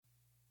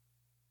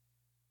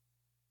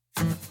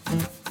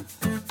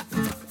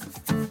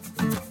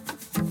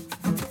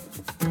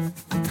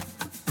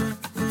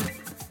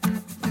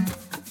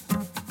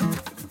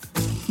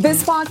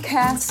This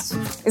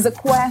podcast is a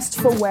quest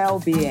for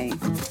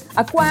well-being,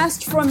 a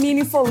quest for a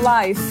meaningful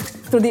life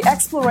through the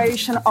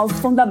exploration of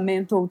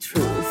fundamental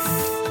truth.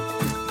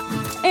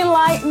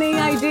 Enlightening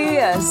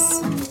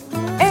ideas,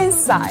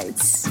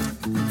 insights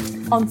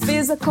on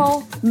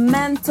physical,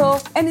 mental,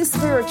 and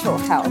spiritual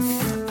health.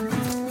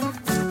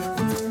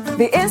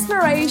 The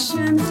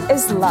inspiration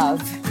is love.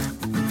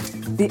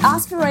 The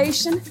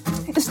aspiration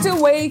is to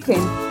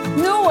awaken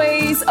new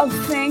ways of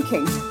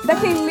thinking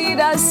that can lead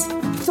us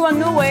to a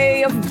new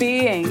way of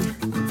being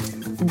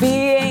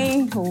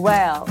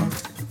well.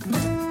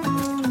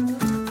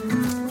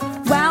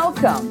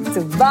 Welcome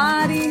to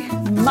Body,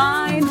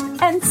 Mind,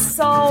 and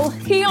Soul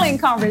Healing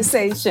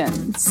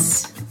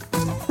Conversations.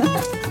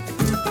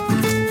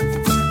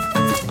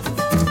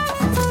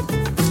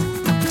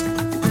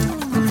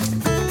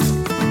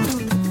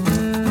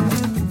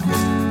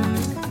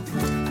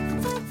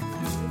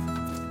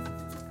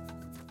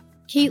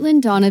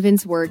 Caitlin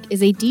Donovan's work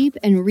is a deep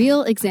and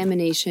real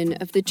examination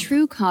of the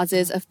true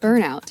causes of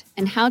burnout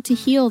and how to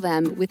heal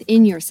them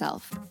within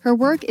yourself. Her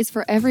work is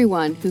for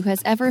everyone who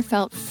has ever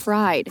felt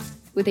fried,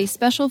 with a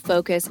special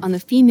focus on the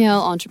female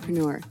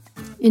entrepreneur.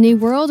 In a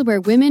world where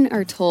women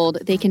are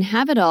told they can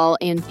have it all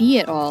and be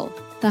it all,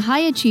 the high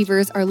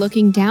achievers are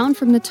looking down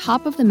from the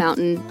top of the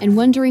mountain and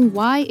wondering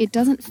why it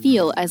doesn't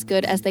feel as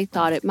good as they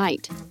thought it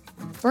might.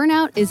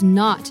 Burnout is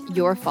not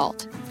your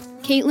fault.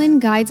 Caitlin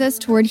guides us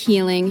toward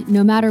healing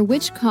no matter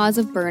which cause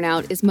of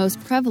burnout is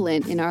most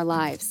prevalent in our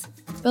lives.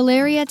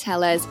 Valeria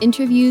Tellez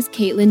interviews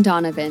Caitlin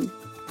Donovan,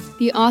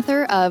 the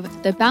author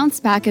of The Bounce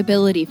Back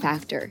Ability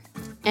Factor,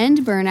 End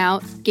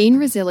Burnout, Gain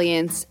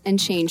Resilience, and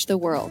Change the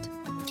World.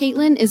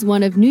 Caitlin is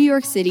one of New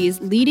York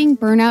City's leading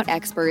burnout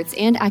experts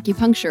and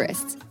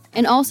acupuncturists,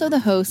 and also the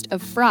host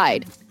of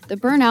Fried, the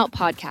Burnout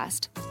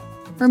podcast.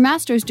 Her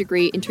master's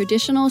degree in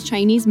traditional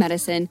Chinese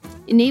medicine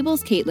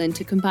enables Caitlin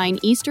to combine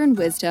Eastern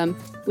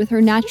wisdom with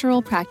her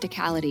natural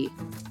practicality.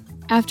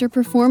 After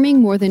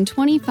performing more than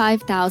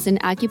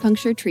 25,000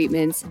 acupuncture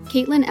treatments,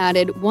 Caitlin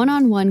added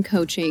one-on-one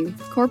coaching,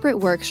 corporate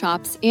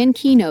workshops, and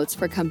keynotes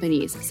for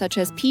companies such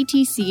as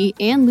PTC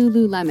and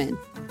Lululemon,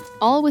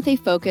 all with a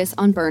focus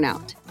on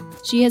burnout.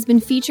 She has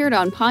been featured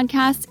on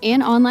podcasts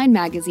and online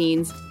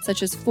magazines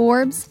such as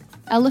Forbes,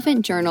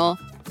 Elephant Journal,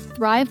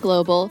 Thrive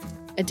Global,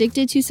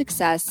 Addicted to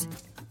Success,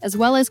 as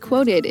well as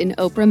quoted in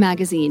Oprah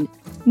magazine.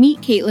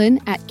 Meet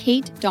Caitlin at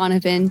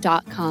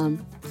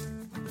katedonovan.com.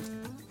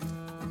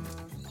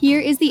 Here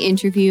is the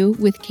interview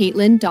with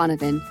Caitlin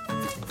Donovan.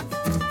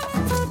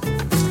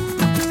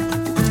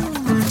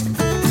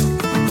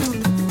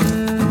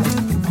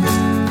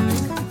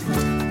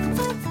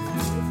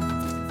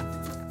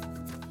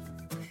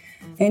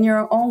 In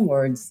your own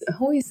words,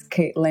 who is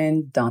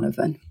Caitlin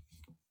Donovan?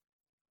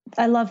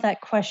 I love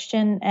that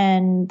question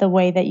and the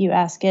way that you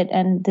ask it.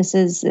 And this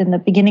is in the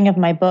beginning of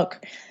my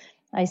book.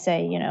 I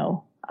say,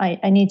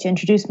 I need to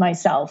introduce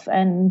myself.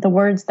 And the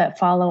words that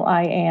follow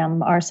I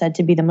am are said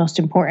to be the most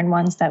important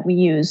ones that we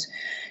use.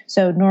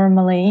 So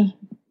normally,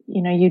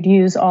 you'd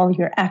use all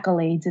your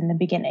accolades in the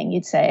beginning.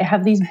 You'd say, I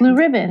have these blue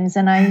ribbons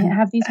and I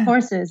have these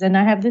courses and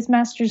I have this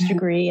master's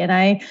degree and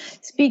I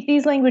speak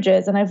these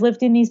languages and I've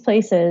lived in these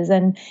places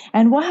and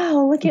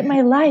wow, look at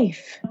my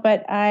life.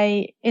 But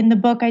in the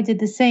book, I did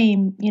the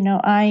same.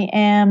 I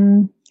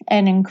am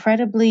an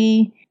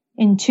incredibly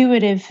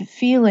intuitive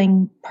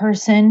feeling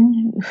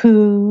person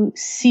who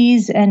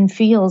sees and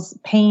feels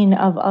pain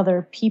of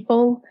other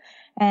people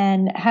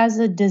and has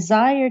a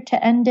desire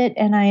to end it.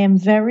 And I am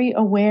very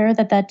aware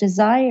that that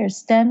desire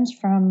stems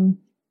from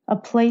a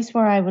place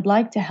where I would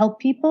like to help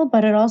people,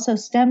 but it also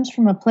stems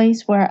from a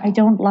place where I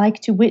don't like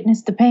to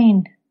witness the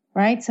pain,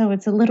 right? So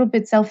it's a little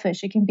bit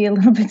selfish. It can be a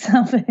little bit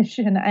selfish.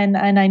 And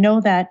I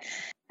know that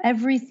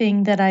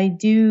everything that I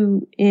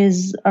do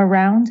is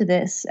around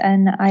this.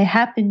 And I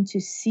happen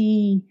to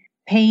see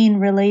pain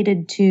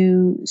related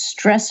to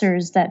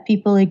stressors that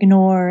people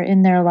ignore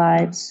in their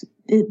lives.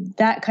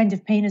 That kind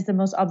of pain is the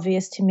most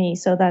obvious to me.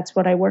 So that's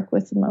what I work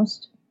with the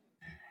most.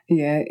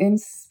 Yeah. And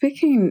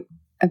speaking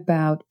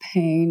about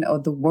pain or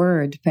the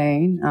word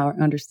pain, our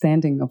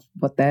understanding of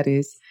what that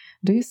is,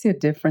 do you see a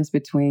difference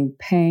between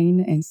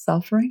pain and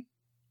suffering?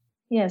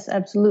 Yes,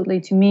 absolutely.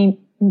 To me,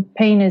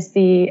 pain is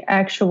the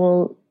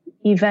actual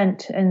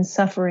event and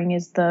suffering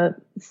is the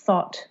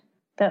thought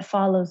that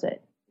follows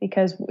it.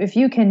 Because if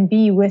you can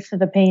be with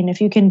the pain,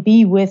 if you can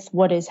be with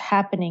what is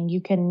happening, you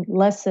can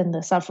lessen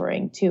the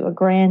suffering to a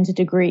grand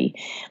degree.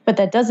 But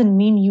that doesn't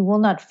mean you will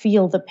not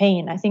feel the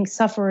pain. I think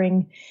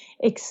suffering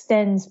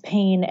extends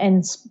pain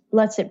and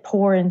lets it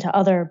pour into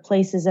other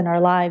places in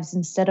our lives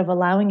instead of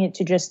allowing it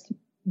to just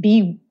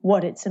be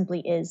what it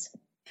simply is.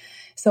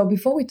 So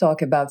before we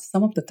talk about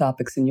some of the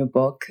topics in your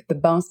book, the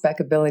bounce back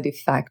ability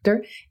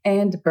factor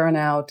and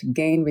burnout,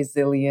 gain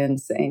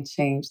resilience, and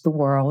change the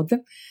world,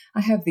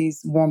 I have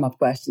these warm-up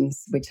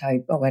questions, which I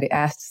already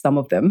asked some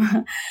of them.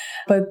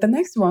 But the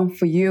next one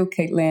for you,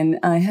 Caitlin,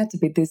 I had to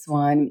be this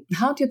one.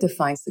 How do you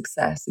define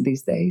success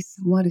these days?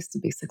 What is to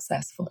be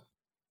successful?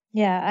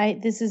 Yeah,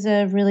 this is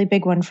a really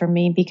big one for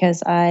me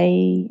because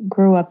I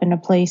grew up in a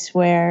place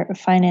where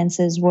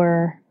finances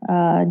were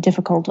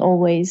difficult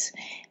always.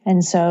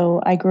 And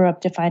so I grew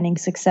up defining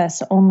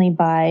success only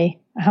by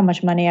how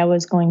much money I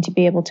was going to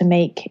be able to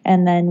make.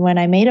 And then when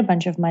I made a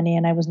bunch of money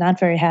and I was not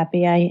very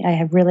happy, I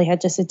have really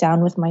had to sit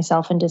down with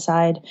myself and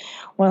decide,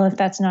 well, if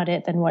that's not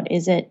it, then what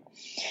is it?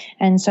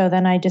 And so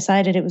then I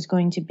decided it was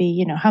going to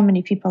be, how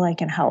many people I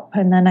can help.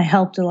 And then I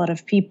helped a lot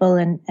of people,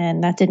 and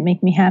that didn't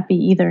make me happy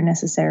either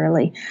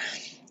necessarily.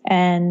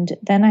 And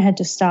then I had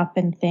to stop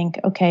and think,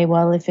 okay,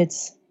 well, if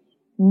it's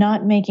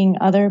not making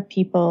other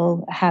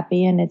people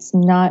happy and it's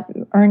not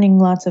earning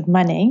lots of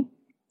money,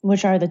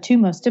 which are the two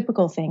most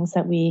typical things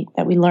that we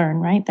learn,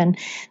 right?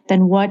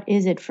 Then what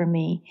is it for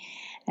me?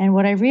 And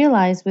what I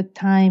realized with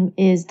time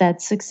is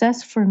that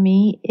success for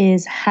me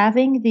is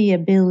having the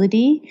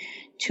ability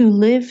to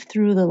live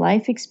through the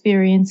life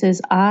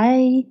experiences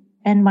I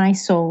and my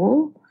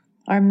soul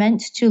are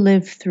meant to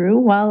live through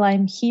while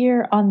I'm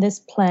here on this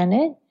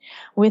planet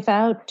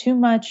without too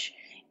much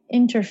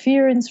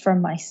interference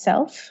from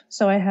myself.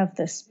 So I have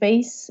the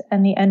space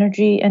and the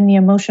energy and the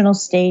emotional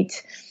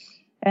state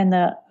and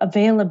the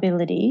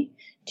availability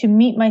to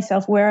meet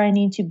myself where I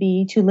need to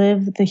be to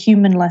live the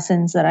human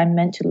lessons that I'm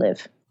meant to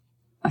live.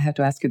 I have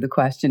to ask you the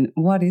question,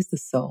 what is the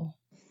soul?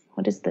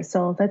 What is the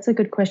soul? That's a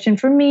good question.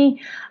 For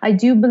me, I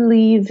do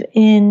believe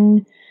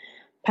in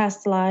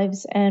past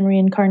lives and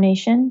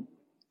reincarnation.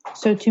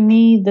 So to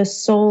me, the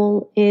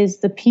soul is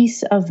the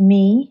piece of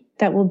me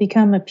that will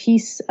become a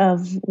piece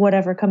of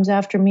whatever comes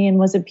after me and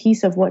was a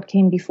piece of what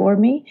came before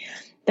me,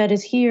 that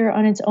is here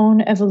on its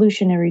own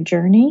evolutionary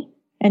journey.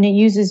 And it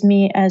uses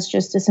me as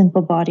just a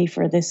simple body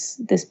for this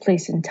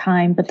place in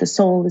time. But the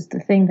soul is the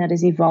thing that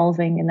is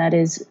evolving and that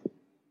is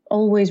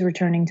always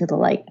returning to the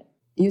light.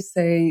 You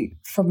say,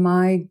 for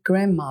my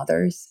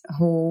grandmothers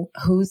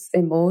whose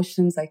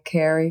emotions I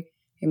carry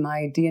in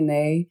my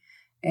DNA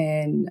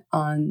and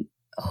on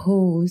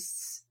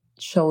whose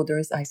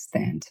shoulders I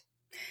stand.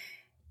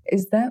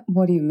 Is that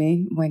what you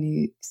mean when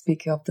you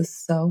speak of the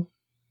soul?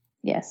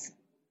 Yes.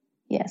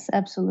 Yes,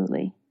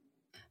 absolutely.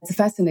 It's a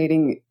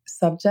fascinating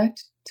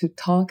subject to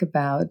talk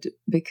about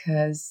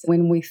because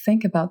when we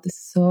think about the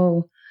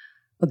soul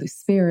or the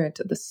spirit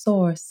or the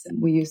source, and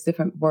we use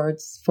different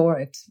words for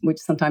it, which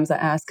sometimes I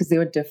ask, is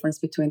there a difference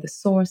between the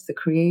source, the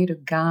creator,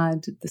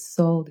 God, the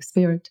soul, the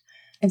spirit?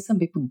 And some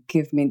people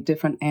give me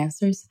different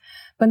answers.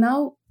 But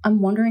now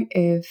I'm wondering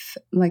if,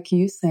 like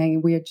you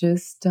saying, we are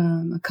just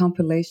a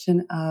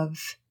compilation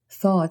of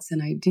thoughts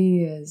and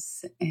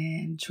ideas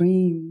and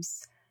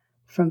dreams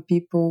from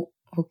people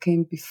who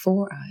came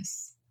before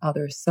us,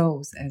 other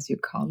souls, as you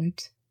call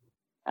it.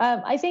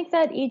 I think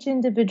that each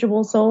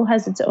individual soul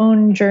has its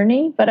own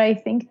journey, but I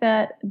think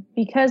that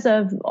because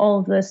of all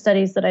of the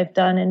studies that I've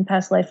done in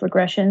past life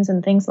regressions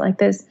and things like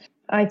this,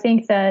 I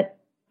think that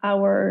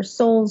our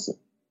souls,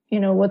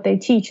 what they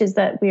teach is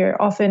that we are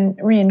often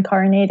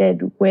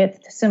reincarnated with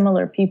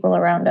similar people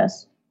around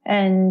us.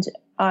 And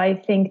I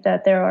think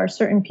that there are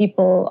certain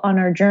people on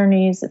our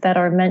journeys that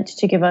are meant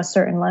to give us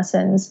certain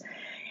lessons.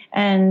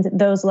 And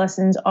those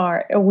lessons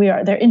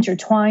they're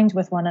intertwined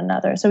with one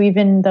another. So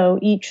even though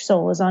each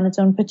soul is on its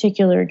own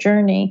particular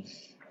journey,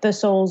 the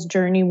souls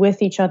journey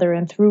with each other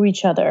and through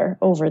each other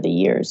over the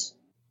years.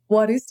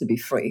 What is to be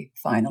free,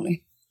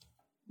 finally?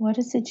 What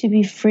is it to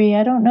be free?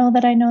 I don't know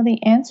that I know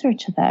the answer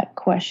to that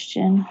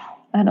question.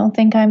 I don't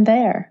think I'm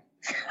there.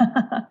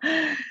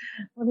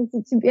 What is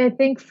it to be? I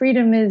think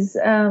freedom is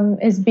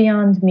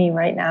beyond me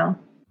right now.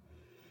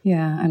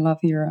 Yeah, I love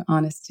your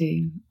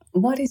honesty.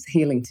 What is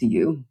healing to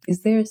you?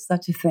 Is there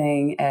such a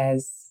thing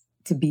as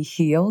to be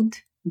healed?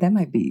 That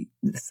might be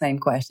the same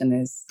question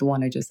as the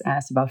one I just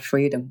asked about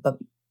freedom, but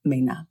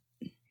may not.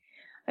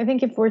 I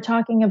think if we're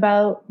talking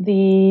about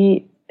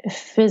the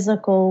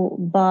physical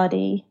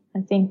body,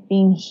 I think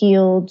being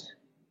healed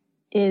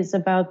is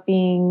about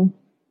being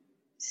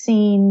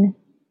seen,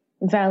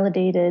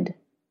 validated,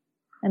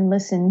 and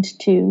listened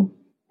to,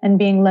 and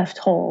being left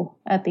whole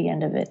at the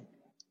end of it.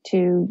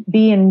 To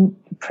be in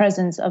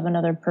presence of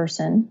another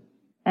person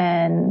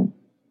and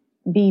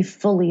be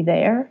fully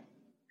there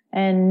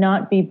and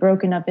not be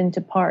broken up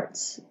into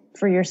parts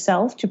for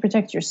yourself to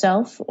protect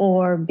yourself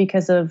or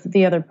because of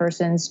the other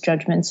person's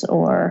judgments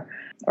or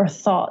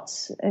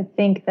thoughts. I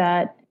think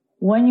that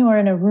when you are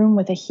in a room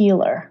with a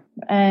healer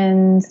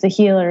and the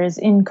healer is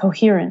in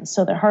coherence,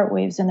 so their heart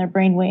waves and their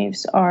brain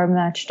waves are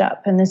matched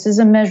up. And this is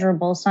a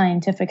measurable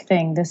scientific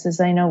thing. This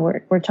is, I know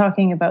we're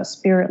talking about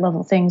spirit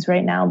level things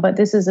right now, but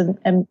this is a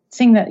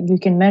thing that you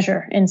can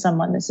measure in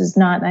someone. This is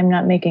not, I'm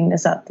not making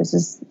this up. This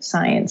is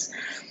science,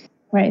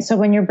 right? So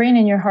when your brain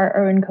and your heart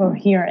are in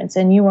coherence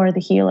and you are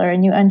the healer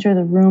and you enter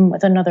the room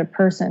with another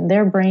person,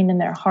 their brain and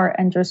their heart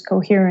enters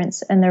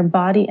coherence and their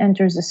body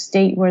enters a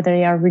state where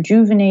they are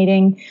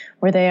rejuvenating,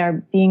 where they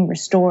are being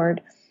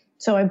restored.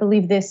 So I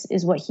believe this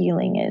is what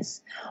healing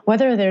is.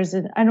 Whether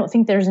I don't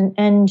think there's an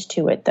end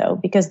to it though,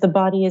 because the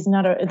body is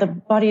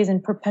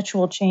in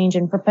perpetual change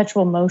and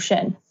perpetual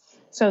motion.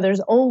 So there's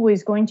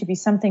always going to be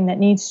something that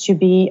needs to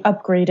be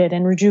upgraded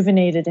and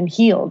rejuvenated and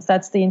healed.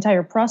 That's the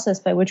entire process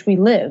by which we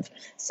live.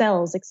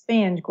 Cells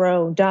expand,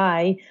 grow,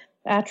 die,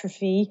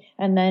 atrophy,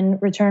 and then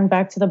return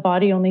back to the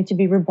body only to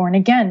be reborn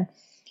again.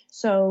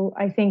 So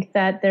I think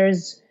that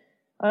there's,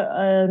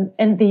 I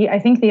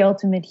think the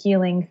ultimate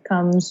healing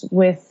comes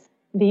with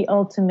the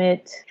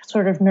ultimate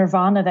sort of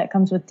nirvana that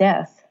comes with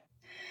death.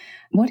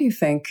 What do you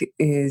think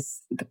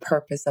is the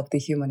purpose of the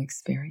human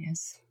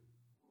experience?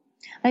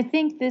 I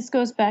think this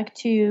goes back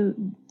to,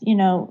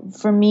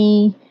 for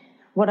me,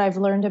 what I've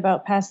learned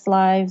about past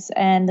lives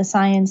and the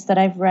science that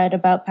I've read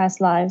about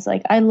past lives.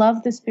 Like, I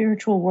love the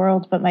spiritual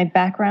world, but my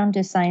background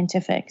is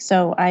scientific.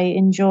 So I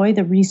enjoy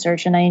the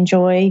research and I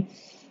enjoy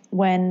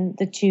when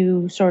the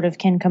two sort of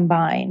can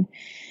combine.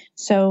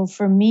 So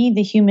for me,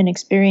 the human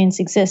experience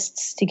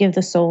exists to give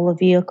the soul a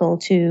vehicle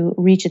to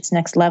reach its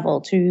next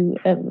level, to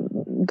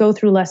go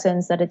through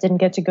lessons that it didn't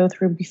get to go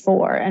through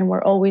before. And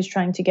we're always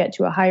trying to get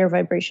to a higher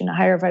vibration, a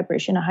higher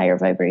vibration, a higher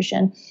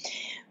vibration.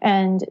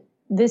 And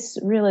this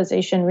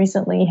realization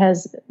recently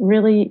has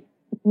really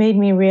made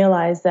me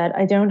realize that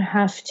I don't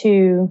have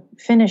to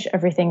finish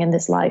everything in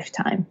this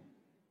lifetime.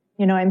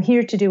 I'm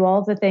here to do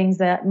all the things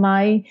that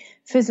my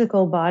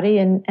physical body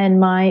and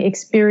my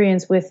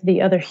experience with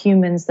the other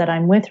humans that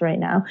I'm with right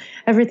now,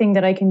 everything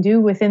that I can do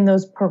within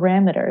those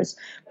parameters,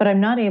 but I'm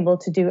not able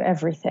to do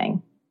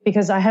everything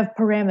because I have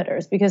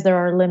parameters, because there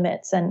are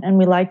limits, and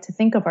we like to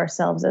think of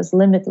ourselves as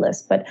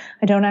limitless, but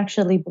I don't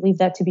actually believe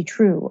that to be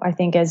true. I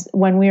think as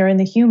when we are in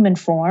the human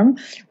form,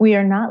 we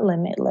are not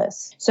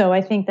limitless. So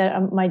I think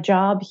that my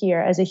job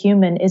here as a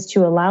human is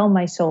to allow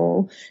my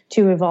soul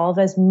to evolve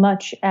as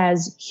much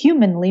as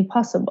humanly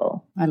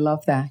possible. I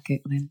love that,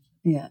 Caitlin.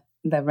 Yeah,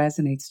 that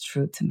resonates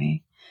true to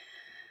me.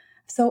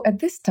 So at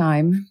this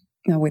time,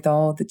 with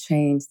all the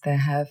change that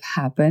have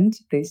happened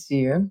this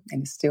year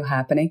and is still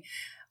happening,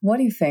 what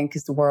do you think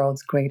is the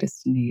world's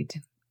greatest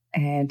need?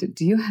 And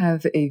do you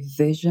have a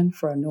vision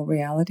for a new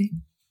reality?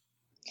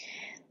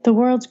 The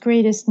world's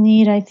greatest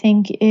need, I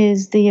think,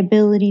 is the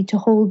ability to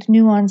hold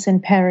nuance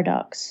and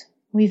paradox.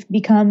 We've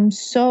become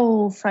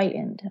so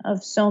frightened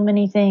of so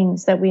many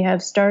things that we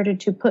have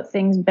started to put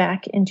things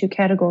back into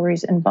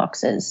categories and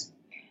boxes.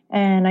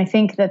 And I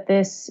think that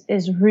this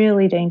is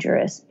really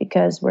dangerous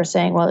because we're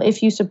saying, well,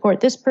 if you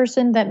support this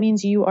person, that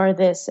means you are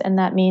this, and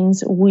that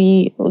means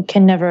we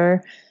can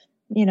never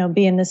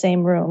be in the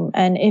same room.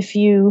 And if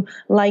you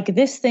like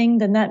this thing,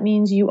 then that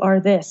means you are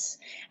this.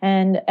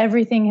 And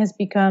everything has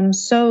become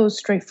so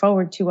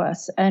straightforward to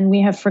us. And we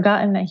have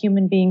forgotten that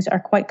human beings are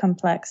quite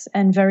complex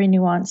and very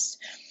nuanced.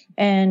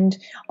 And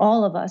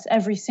all of us,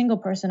 every single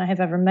person I have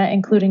ever met,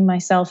 including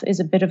myself, is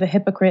a bit of a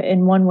hypocrite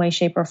in one way,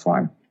 shape, or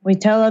form. We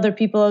tell other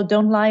people, oh,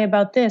 don't lie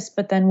about this,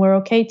 but then we're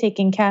okay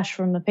taking cash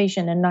from a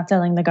patient and not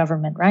telling the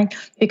government, right?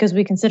 Because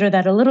we consider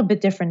that a little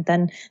bit different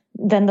than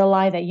the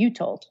lie that you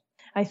told.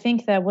 I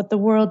think that what the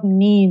world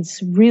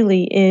needs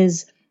really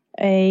is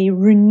a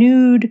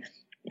renewed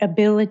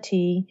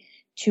ability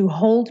to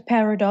hold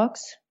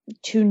paradox,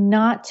 to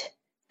not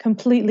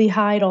completely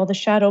hide all the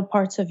shadow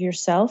parts of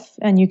yourself.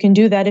 And you can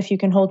do that if you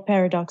can hold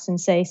paradox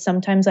and say,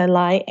 sometimes I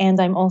lie and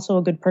I'm also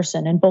a good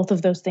person. And both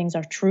of those things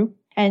are true.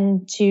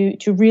 And to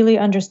really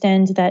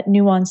understand that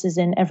nuance is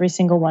in every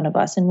single one of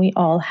us. And we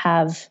all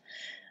have,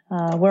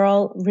 we're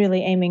all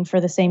really aiming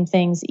for the same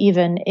things,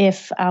 even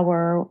if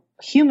our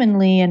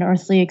humanly and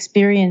earthly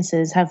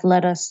experiences have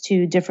led us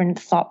to different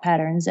thought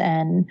patterns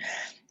and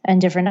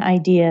different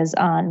ideas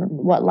on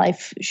what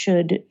life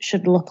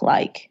should look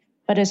like.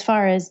 But as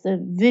far as the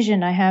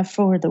vision I have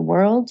for the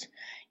world,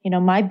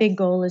 my big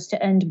goal is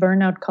to end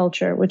burnout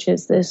culture, which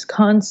is this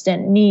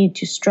constant need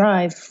to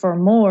strive for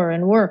more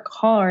and work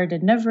hard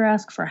and never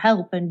ask for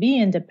help and be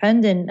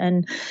independent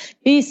and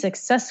be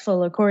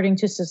successful according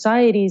to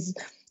society's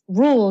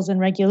rules and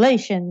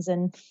regulations.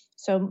 And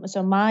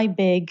so my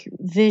big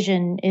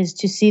vision is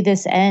to see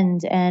this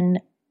end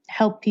and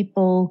help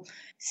people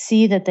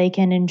see that they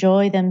can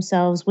enjoy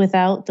themselves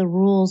without the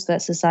rules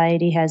that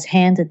society has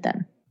handed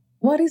them.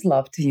 What is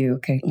love to you,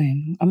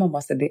 Caitlin? I'm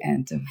almost at the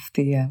end of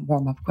the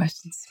warm-up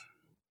questions.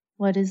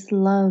 What is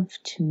love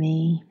to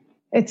me?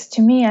 It's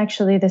to me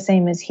actually the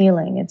same as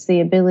healing. It's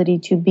the ability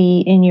to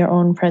be in your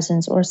own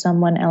presence or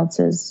someone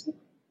else's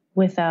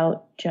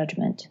without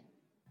judgment.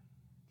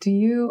 Do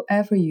you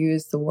ever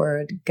use the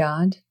word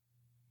God?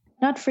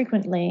 Not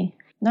frequently.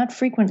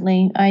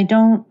 I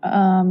don't,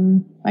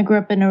 I grew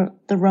up in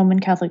the Roman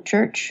Catholic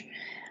Church,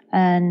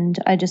 and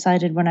I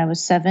decided when I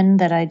was 7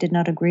 that I did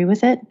not agree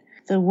with it.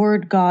 The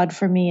word God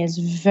for me is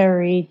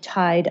very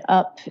tied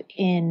up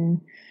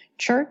in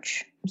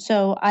church.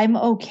 So I'm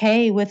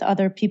okay with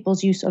other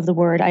people's use of the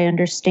word. I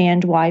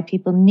understand why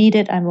people need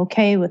it. I'm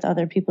okay with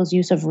other people's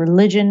use of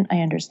religion. I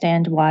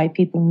understand why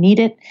people need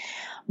it.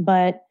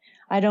 But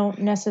I don't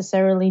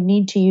necessarily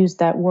need to use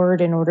that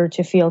word in order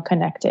to feel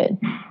connected.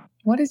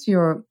 What is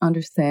your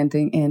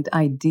understanding and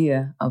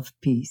idea of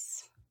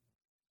peace?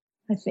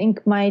 I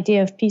think my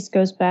idea of peace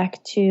goes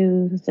back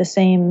to the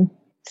same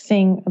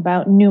thing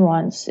about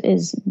nuance,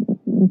 is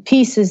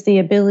Peace is the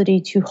ability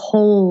to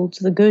hold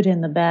the good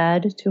and the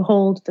bad, to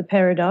hold the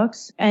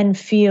paradox, and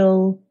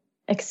feel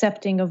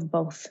accepting of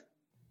both.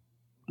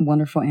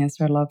 Wonderful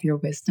answer. I love your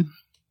wisdom.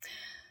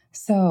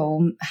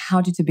 So,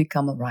 how did you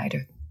become a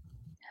writer?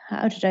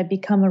 How did I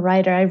become a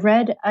writer? I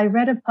read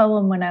a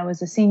poem when I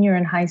was a senior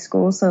in high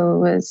school, so it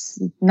was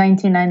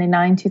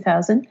 1999,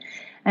 2000,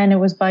 and it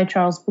was by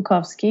Charles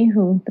Bukowski,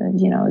 who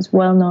is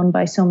well known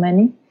by so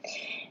many.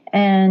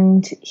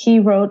 And he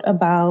wrote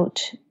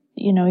about,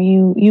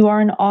 you are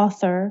an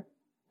author,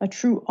 a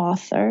true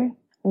author,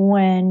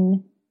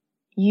 when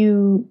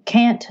you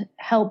can't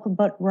help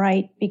but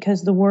write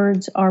because the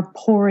words are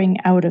pouring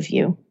out of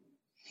you.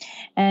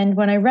 And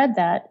when I read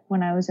that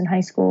when I was in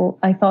high school,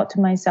 I thought to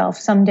myself,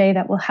 someday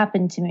that will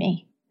happen to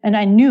me. And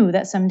I knew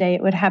that someday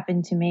it would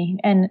happen to me.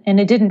 And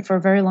it didn't for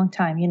a very long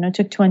time. It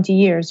took 20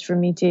 years for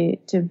me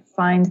to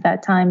find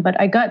that time.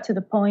 But I got to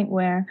the point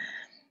where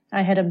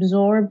I had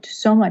absorbed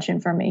so much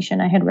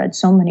information. I had read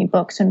so many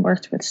books and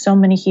worked with so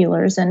many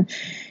healers and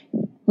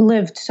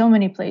lived so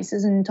many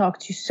places and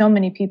talked to so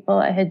many people.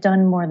 I had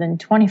done more than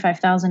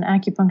 25,000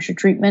 acupuncture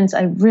treatments.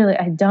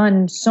 I'd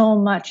done so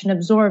much and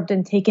absorbed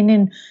and taken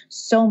in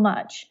so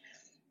much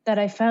that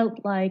I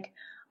felt like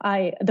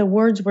the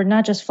words were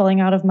not just falling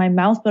out of my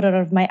mouth, but out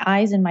of my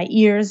eyes and my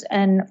ears,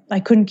 and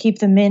I couldn't keep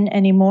them in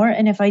anymore.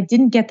 And if I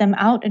didn't get them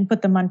out and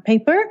put them on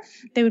paper,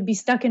 they would be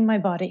stuck in my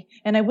body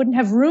and I wouldn't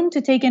have room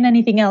to take in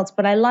anything else,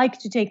 but I like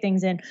to take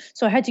things in.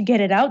 So I had to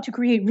get it out to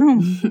create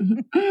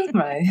room.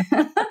 Right.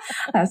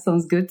 That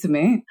sounds good to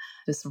me.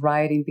 Just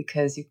writing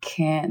because you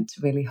can't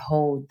really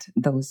hold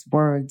those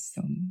words,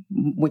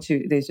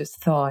 they're just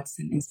thoughts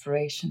and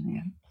inspiration.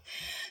 Yeah.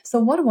 So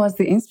what was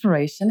the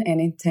inspiration and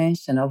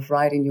intention of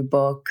writing your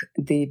book,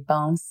 The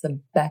Bounce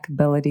Back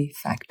Ability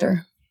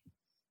Factor?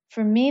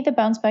 For me, the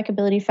bounce back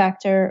ability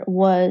factor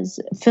was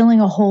filling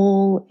a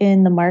hole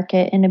in the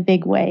market in a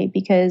big way,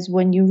 because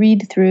when you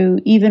read through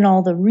even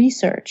all the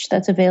research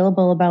that's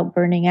available about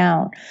burning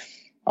out,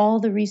 all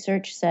the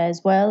research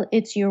says, well,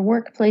 it's your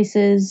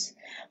workplace's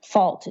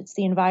fault. It's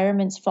the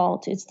environment's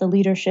fault. It's the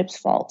leadership's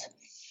fault.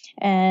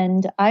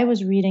 And I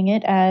was reading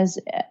it as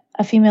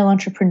a female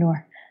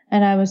entrepreneur.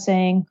 And I was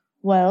saying,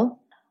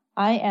 well,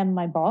 I am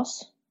my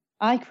boss.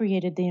 I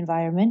created the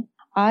environment.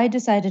 I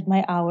decided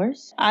my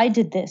hours. I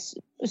did this.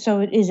 So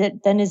is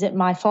it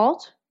my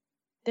fault?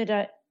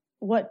 And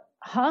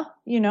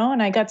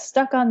I got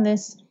stuck on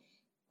this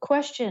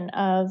question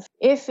of,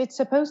 if it's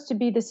supposed to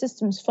be the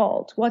system's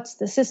fault, what's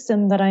the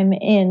system that I'm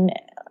in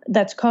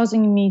that's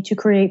causing me to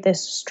create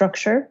this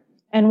structure?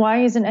 And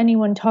why isn't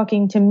anyone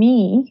talking to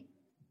me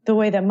the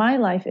way that my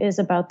life is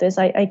about this?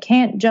 I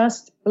can't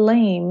just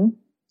blame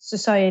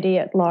society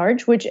at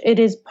large, which it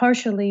is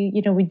partially,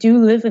 we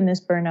do live in this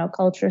burnout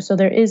culture. So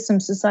there is some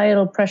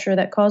societal pressure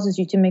that causes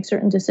you to make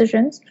certain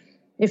decisions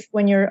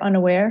when you're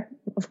unaware,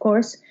 of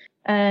course.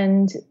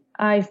 And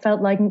I felt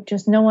like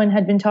just no one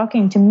had been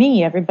talking to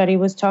me. Everybody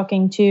was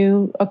talking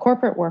to a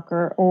corporate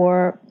worker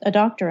or a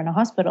doctor in a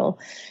hospital.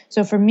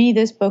 So for me,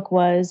 this book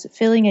was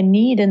filling a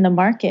need in the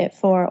market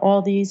for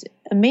all these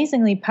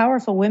amazingly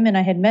powerful women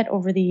I had met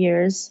over the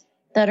years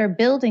that are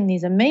building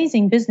these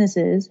amazing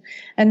businesses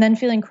and then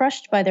feeling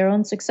crushed by their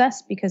own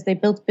success because they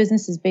built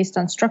businesses based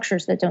on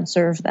structures that don't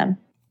serve them.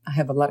 I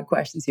have a lot of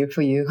questions here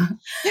for you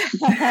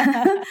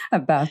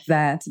about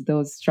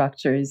those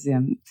structures.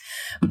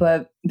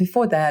 But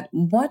before that,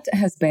 what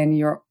has been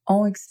your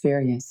own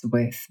experience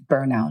with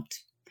burnout?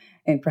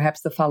 And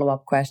perhaps the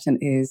follow-up question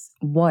is,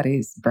 what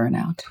is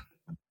burnout?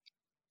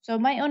 So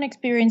my own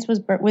experience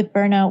with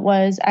burnout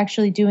was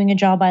actually doing a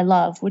job I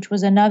love, which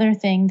was another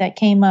thing that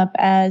came up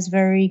as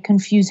very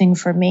confusing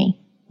for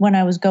me when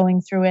I was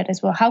going through it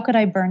as well. How could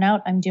I burn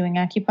out? I'm doing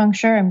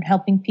acupuncture. I'm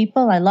helping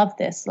people. I love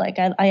this. Like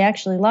I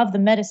actually love the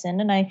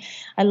medicine and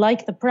I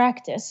like the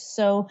practice.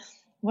 So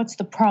what's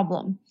the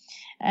problem?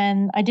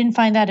 And I didn't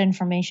find that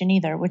information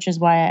either, which is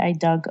why I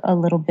dug a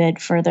little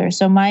bit further.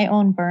 So my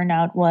own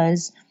burnout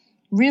was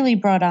really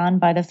brought on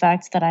by the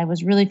fact that I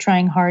was really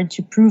trying hard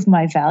to prove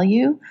my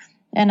value.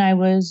 And I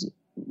was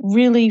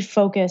really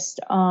focused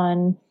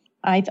on,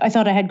 I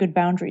thought I had good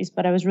boundaries,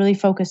 but I was really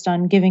focused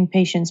on giving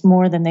patients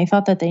more than they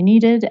thought that they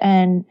needed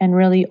and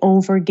really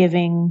over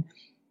giving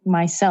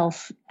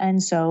myself.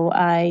 And so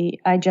I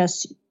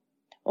just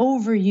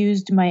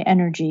overused my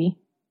energy,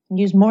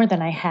 used more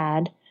than I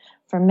had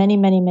for many,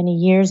 many, many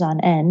years on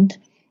end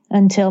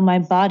until my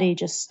body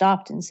just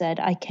stopped and said,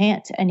 I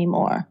can't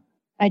anymore.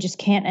 I just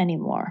can't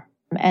anymore.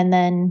 And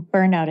then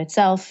burnout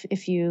itself,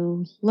 if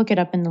you look it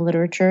up in the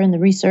literature and the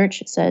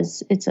research, it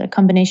says it's a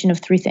combination of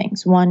three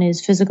things. One is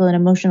physical and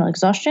emotional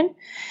exhaustion.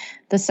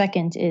 The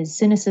second is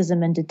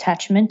cynicism and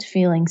detachment,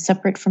 feeling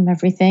separate from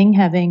everything,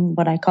 having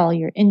what I call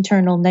your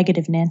internal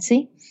negative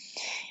Nancy.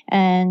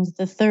 And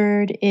the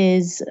third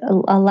is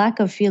a lack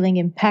of feeling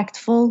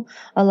impactful,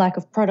 a lack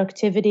of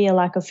productivity, a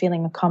lack of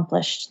feeling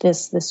accomplished,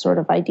 this sort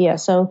of idea.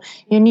 So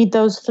you need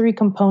those three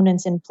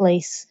components in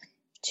place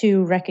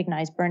to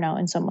recognize burnout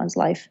in someone's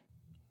life.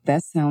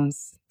 That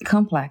sounds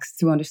complex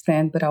to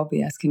understand, but I'll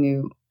be asking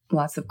you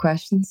lots of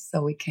questions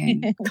so we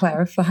can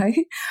clarify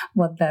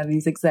what that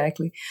means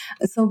exactly.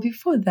 So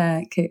before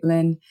that,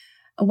 Caitlin,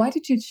 why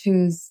did you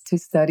choose to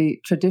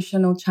study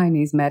traditional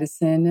Chinese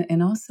medicine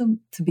and also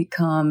to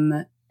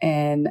become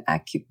an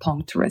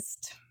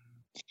acupuncturist?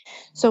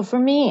 So for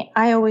me,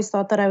 I always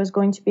thought that I was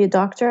going to be a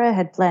doctor. I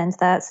had planned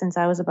that since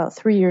I was about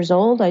 3 years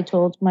old. I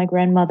told my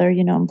grandmother,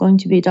 I'm going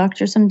to be a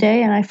doctor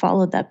someday, and I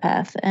followed that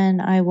path.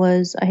 And I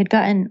had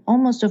gotten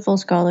almost a full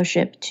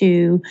scholarship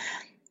to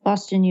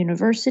Boston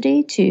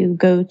University to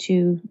go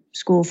to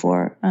school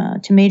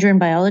to major in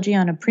biology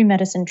on a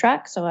pre-medicine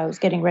track. So I was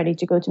getting ready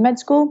to go to med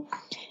school.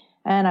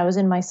 And I was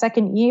in my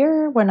second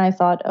year when I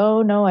thought,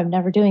 oh no, I'm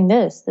never doing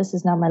this. This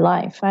is not my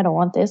life. I don't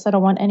want this. I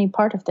don't want any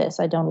part of this.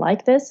 I don't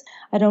like this.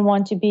 I don't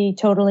want to be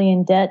totally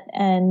in debt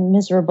and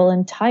miserable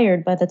and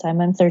tired by the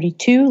time I'm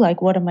 32.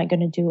 Like, what am I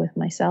going to do with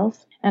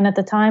myself? And at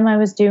the time I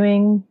was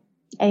doing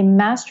a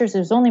master's. It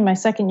was only my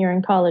second year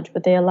in college,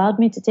 but they allowed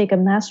me to take a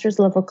master's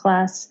level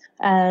class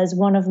as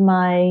one of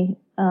my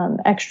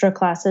extra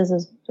classes.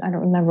 I don't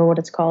remember what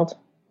it's called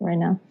right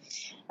now.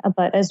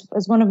 But as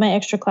one of my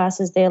extra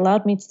classes, they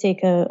allowed me to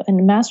take a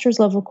master's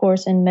level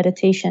course in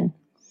meditation.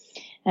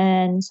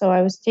 And so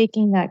I was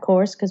taking that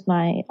course because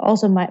my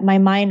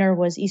minor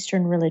was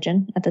Eastern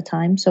religion at the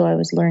time. So I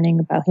was learning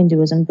about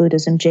Hinduism,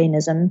 Buddhism,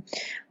 Jainism,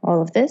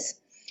 all of this.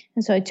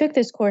 And so I took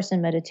this course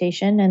in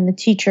meditation, and the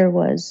teacher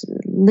was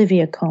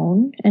Livia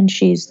Cohn, and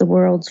she's the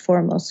world's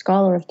foremost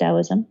scholar of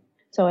Taoism.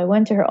 So I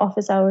went to her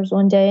office hours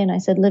one day and I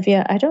said,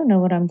 Livia, I don't know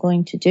what I'm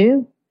going to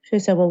do. She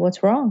said, well,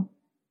 what's wrong?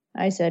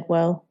 I said,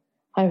 well,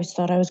 I always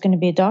thought I was going to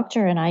be a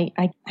doctor, and I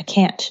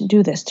can't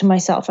do this to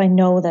myself. I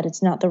know that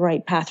it's not the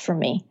right path for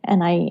me.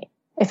 And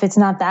if it's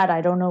not that,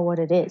 I don't know what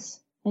it is.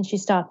 And she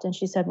stopped and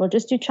she said, well,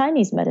 just do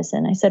Chinese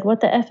medicine. I said,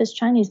 what the F is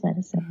Chinese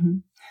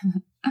medicine?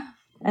 Mm-hmm.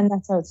 And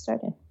that's how it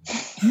started.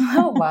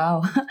 Oh,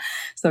 wow.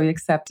 So you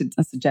accepted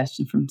a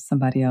suggestion from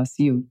somebody else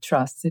you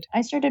trusted.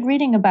 I started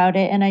reading about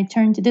it, and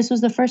this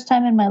was the first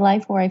time in my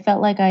life where I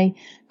felt like I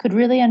could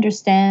really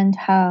understand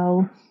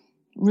how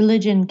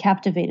religion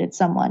captivated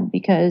someone,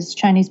 because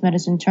Chinese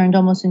medicine turned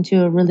almost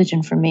into a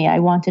religion for me. I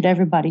wanted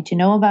everybody to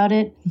know about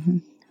it. Mm-hmm.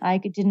 I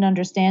didn't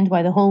understand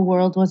why the whole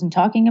world wasn't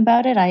talking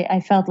about it. I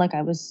felt like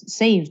I was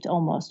saved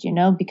almost,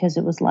 because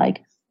it was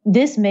like,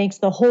 this makes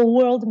the whole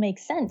world make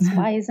sense.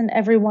 Why isn't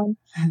everyone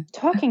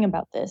talking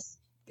about this?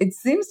 It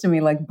seems to me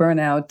like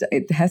burnout,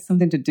 it has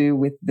something to do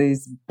with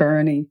this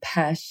burning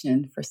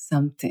passion for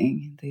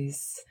something,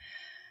 this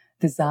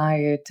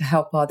desire to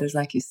help others,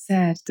 like you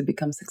said, to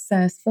become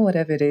successful,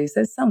 whatever it is.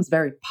 That sounds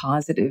very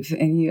positive.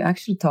 And you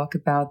actually talk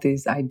about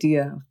this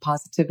idea of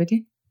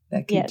positivity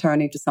that can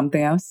turn into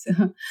something else.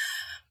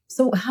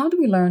 So how do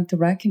we learn to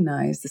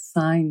recognize the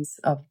signs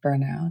of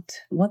burnout?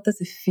 What does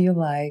it feel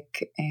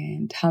like?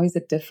 And how is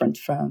it different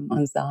from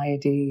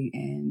anxiety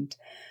and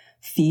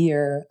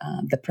fear,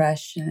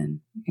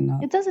 depression?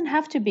 It doesn't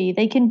have to be.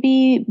 They can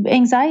be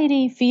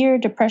anxiety, fear,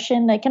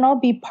 depression. They can all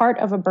be part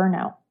of a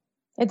burnout.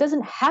 It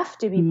doesn't have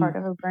to be part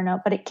of a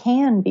burnout, but it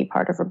can be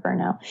part of a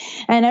burnout.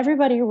 And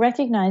everybody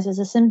recognizes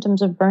the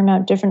symptoms of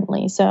burnout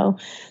differently. So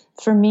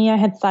for me, I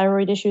had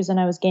thyroid issues and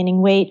I was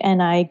gaining weight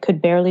and I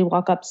could barely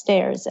walk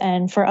upstairs.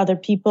 And for other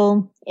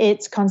people,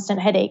 it's constant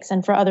headaches.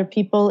 And for other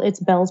people, it's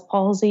Bell's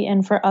palsy.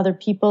 And for other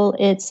people,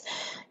 it's,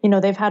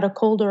 they've had a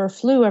cold or a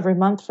flu every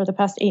month for the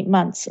past 8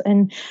 months.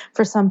 And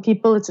for some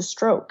people, it's a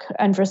stroke.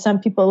 And for some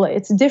people,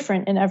 it's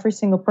different in every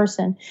single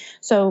person.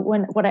 So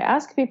what I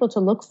ask people to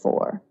look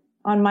for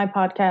on my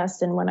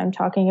podcast and when I'm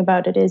talking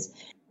about it is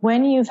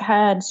when you've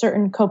had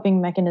certain coping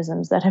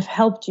mechanisms that have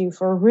helped you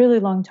for a really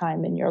long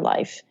time in your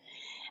life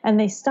and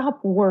they stop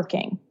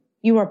working,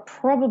 you are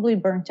probably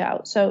burnt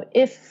out. So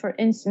if, for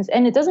instance,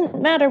 and it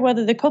doesn't matter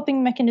whether the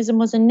coping mechanism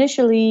was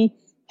initially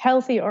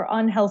healthy or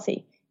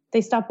unhealthy, they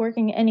stop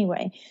working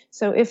anyway.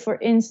 So if, for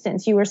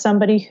instance, you were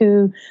somebody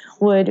who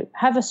would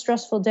have a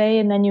stressful day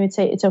and then you would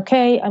say, it's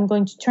okay, I'm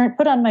going to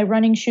put on my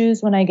running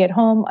shoes when I get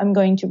home. I'm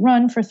going to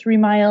run for 3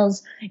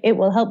 miles. It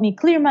will help me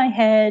clear my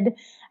head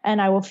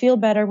and I will feel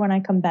better when I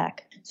come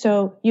back.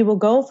 So you will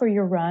go for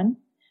your run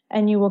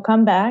and you will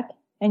come back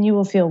and you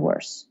will feel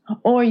worse.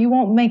 Or you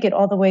won't make it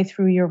all the way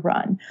through your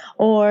run.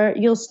 Or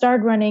you'll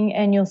start running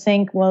and you'll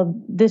think, well,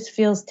 this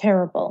feels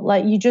terrible.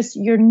 Like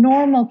your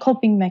normal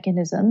coping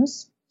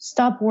mechanisms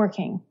stop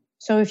working.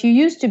 So if you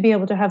used to be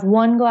able to have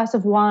 1 glass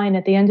of wine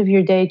at the end of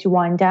your day to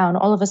wind down,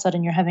 all of a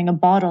sudden you're having a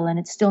bottle and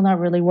it's still not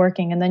really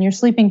working. And then you're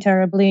sleeping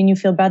terribly and you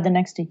feel bad the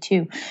next day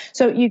too.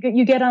 So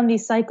you get on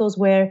these cycles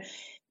where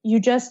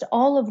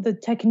all of the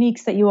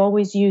techniques that you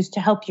always use to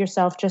help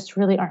yourself just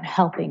really aren't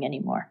helping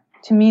anymore.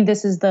 To me,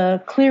 this is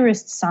the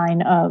clearest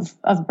sign of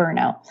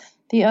burnout.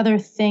 The other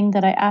thing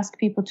that I ask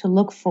people to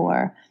look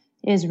for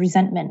is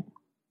resentment,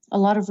 a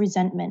lot of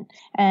resentment.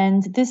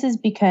 And this is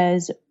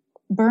because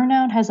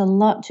burnout has a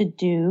lot to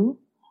do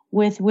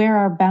with where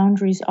our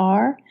boundaries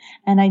are.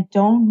 And I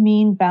don't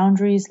mean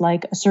boundaries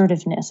like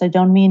assertiveness. I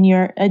don't mean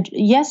your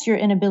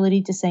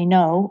inability to say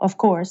no, of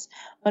course,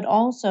 but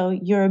also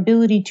your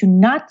ability to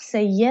not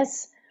say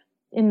yes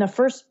in the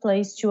first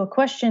place to a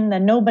question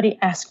that nobody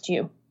asked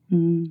you.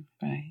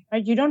 Right.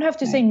 Right? You don't have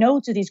to say no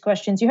to these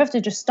questions. You have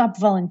to just stop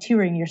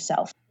volunteering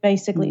yourself,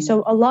 basically.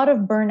 So a lot of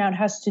burnout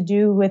has to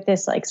do with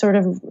this like sort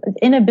of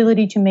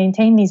inability to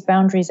maintain these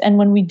boundaries. And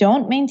when we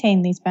don't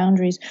maintain these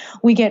boundaries,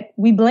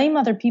 we blame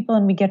other people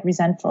and we get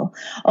resentful.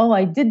 Oh,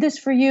 I did this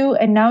for you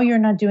and now you're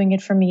not doing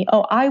it for me.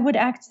 Oh, I would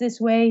act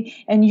this way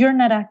and you're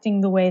not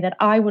acting the way that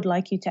I would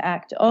like you to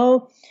act.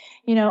 Oh,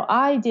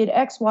 I did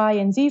X, Y,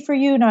 and Z for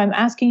you. Now I'm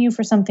asking you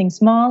for something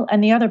small.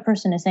 And the other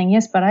person is saying,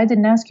 yes, but I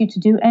didn't ask you to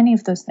do any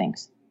of those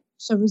things.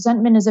 So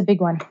resentment is a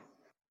big one.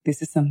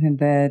 This is something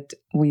that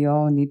we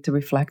all need to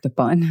reflect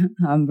upon.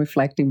 I'm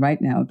reflecting right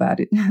now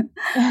about it.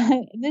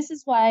 This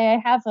is why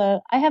I have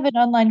an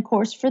online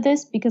course for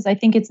this, because I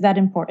think it's that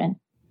important.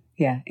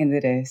 Yeah, and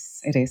it is.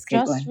 It is,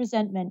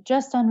 Caitlin.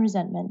 Just on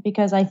resentment,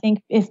 because I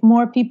think if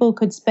more people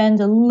could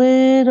spend a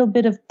little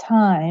bit of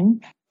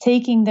time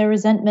taking their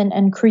resentment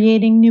and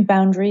creating new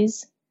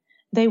boundaries,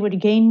 they would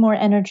gain more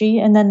energy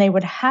and then they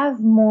would have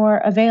more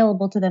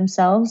available to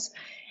themselves.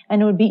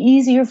 And it would be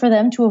easier for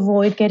them to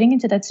avoid getting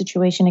into that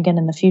situation again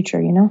in the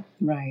future,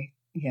 Right.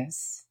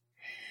 Yes.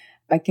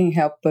 I can't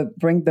help but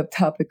bring the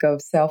topic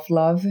of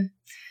self-love.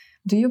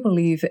 Do you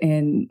believe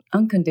in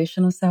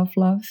unconditional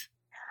self-love?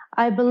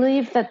 I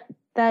believe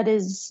that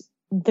is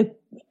the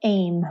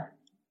aim.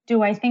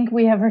 Do I think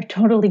we ever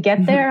totally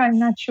get there? I'm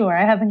not sure.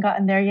 I haven't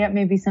gotten there yet.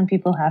 Maybe some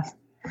people have.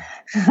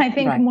 I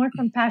think more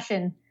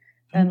compassion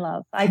than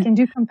love. I can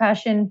do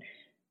compassion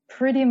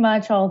pretty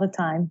much all the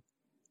time.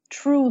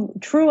 True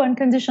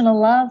unconditional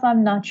love,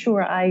 I'm not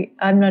sure.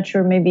 I'm not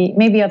sure.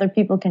 Maybe other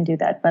people can do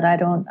that, but I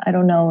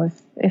don't know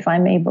if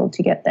I'm able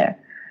to get there.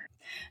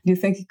 Do you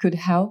think it could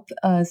help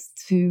us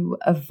to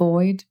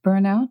avoid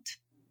burnout?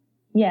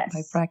 Yes.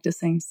 By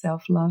practicing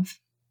self-love?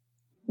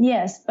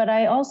 Yes, but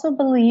I also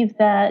believe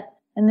that,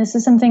 and this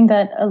is something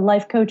that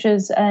life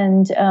coaches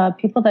and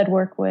people that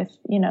work with,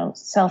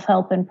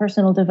 self-help and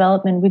personal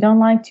development, we don't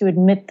like to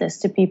admit this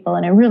to people.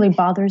 And it really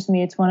bothers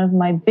me. It's one of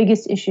my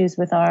biggest issues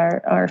with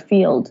our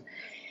field,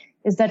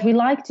 is that we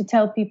like to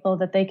tell people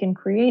that they can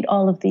create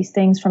all of these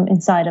things from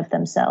inside of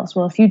themselves.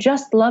 Well, if you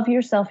just love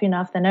yourself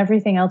enough, then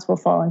everything else will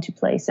fall into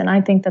place. And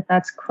I think that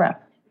that's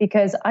crap.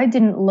 Because I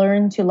didn't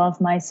learn to love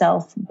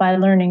myself by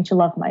learning to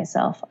love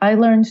myself. I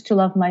learned to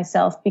love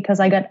myself because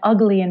I got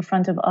ugly in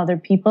front of other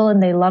people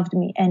and they loved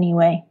me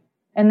anyway.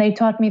 And they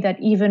taught me that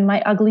even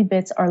my ugly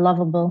bits are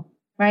lovable,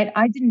 right?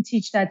 I didn't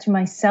teach that to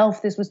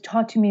myself. This was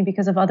taught to me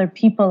because of other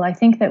people. I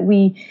think that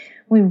we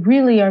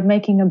really are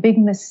making a big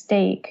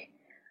mistake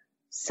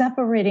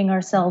separating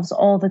ourselves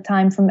all the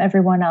time from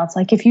everyone else.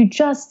 Like if you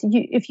just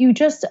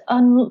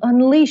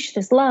unleash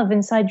this love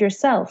inside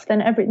yourself,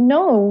 then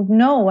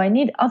no, I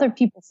need other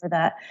people for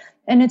that.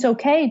 And it's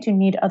okay to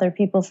need other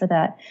people for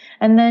that.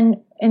 And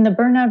then in the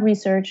burnout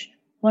research,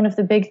 one of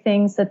the big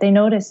things that they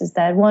notice is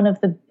that one of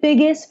the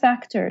biggest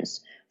factors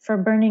for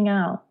burning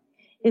out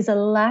is a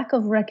lack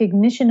of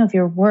recognition of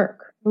your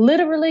work.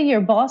 Literally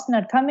your boss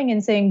not coming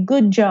and saying,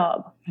 good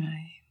job,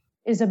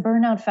 is a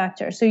burnout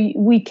factor. So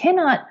we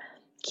cannot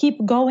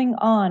keep going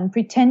on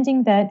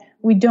pretending that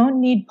we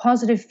don't need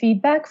positive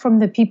feedback from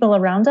the people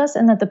around us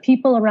and that the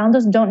people around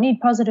us don't need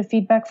positive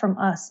feedback from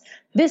us.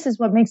 This is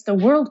what makes the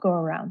world go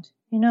around,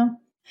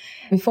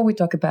 Before we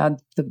talk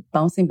about the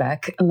bouncing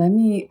back, let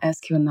me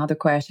ask you another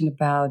question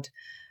about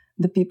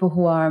the people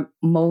who are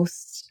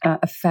most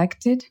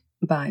affected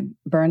by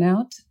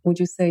burnout. Would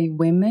you say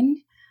women,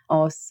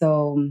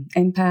 also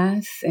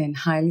empaths and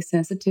highly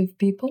sensitive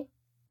people?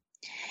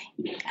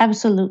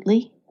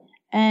 Absolutely.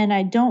 And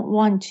I don't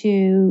want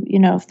to,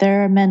 if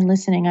there are men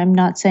listening, I'm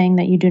not saying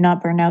that you do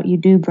not burn out. You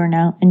do burn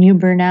out, and you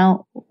burn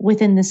out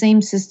within the same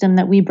system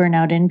that we burn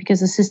out in, because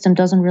the system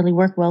doesn't really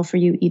work well for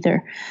you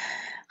either.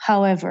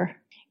 However,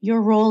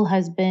 your role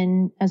has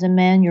been, as a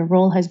man, your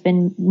role has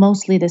been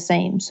mostly the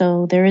same.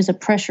 So there is a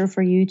pressure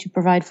for you to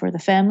provide for the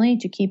family,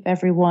 to keep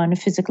everyone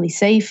physically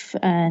safe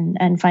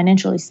and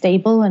financially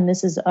stable. And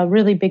this is a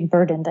really big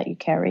burden that you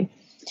carry.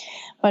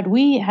 But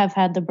we have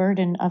had the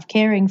burden of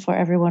caring for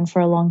everyone for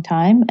a long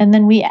time. And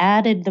then we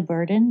added the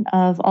burden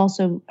of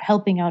also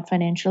helping out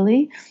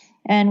financially.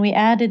 And we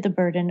added the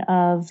burden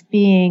of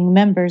being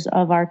members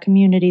of our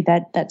community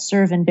that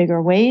serve in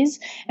bigger ways.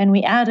 And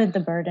we added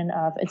the burden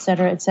of et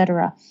cetera, et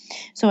cetera.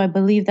 So I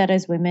believe that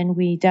as women,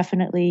 we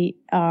definitely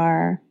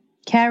are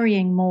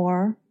carrying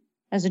more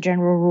as a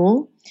general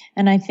rule.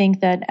 And I think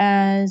that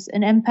as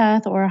an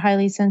empath or a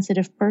highly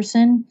sensitive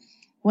person,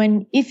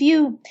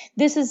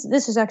 this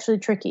is actually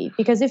tricky,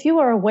 because if you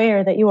are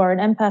aware that you are an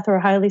empath or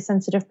a highly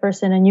sensitive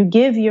person and you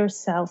give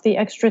yourself the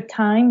extra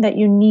time that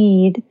you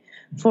need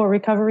for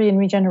recovery and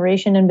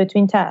regeneration in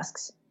between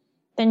tasks,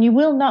 then you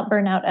will not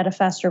burn out at a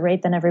faster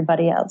rate than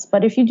everybody else.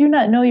 But if you do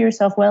not know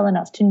yourself well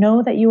enough to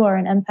know that you are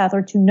an empath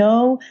or to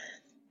know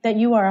that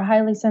you are a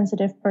highly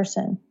sensitive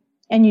person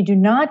and you do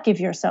not give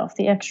yourself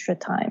the extra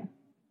time,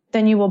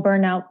 then you will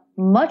burn out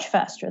much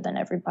faster than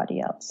everybody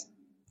else.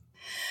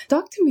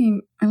 Talk to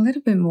me a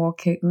little bit more,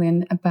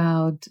 Caitlin,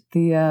 about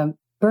the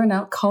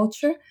burnout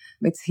culture.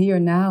 It's here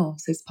now,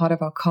 so it's part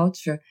of our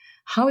culture.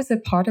 How is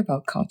it part of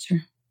our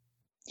culture?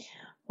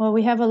 Well,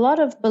 we have a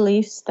lot of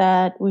beliefs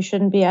that we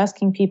shouldn't be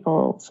asking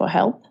people for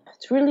help.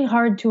 It's really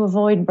hard to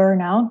avoid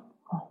burnout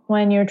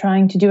when you're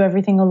trying to do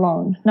everything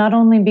alone. Not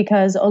only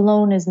because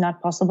alone is not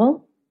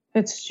possible,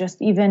 it's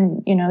just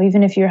even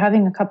if you're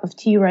having a cup of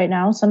tea right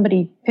now,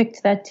 somebody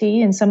picked that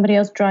tea and somebody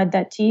else dried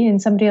that tea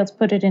and somebody else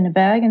put it in a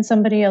bag and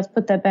somebody else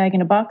put that bag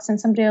in a box and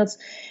somebody else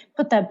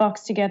put that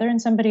box together and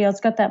somebody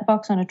else got that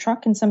box on a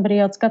truck and somebody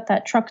else got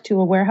that truck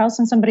to a warehouse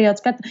and somebody else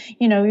got,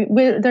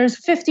 there's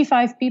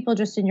 55 people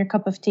just in your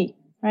cup of tea,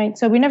 right?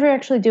 So we never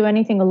actually do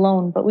anything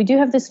alone, but we do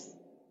have this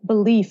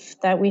belief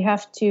that we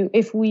have to,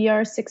 if we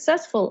are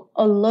successful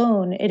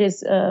alone, it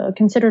is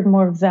considered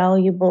more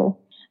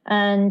valuable,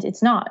 and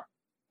it's not.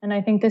 And I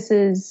think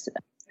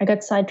I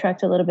got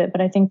sidetracked a little bit,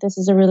 but I think this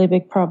is a really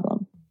big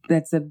problem.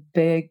 That's a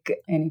big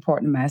and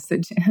important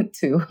message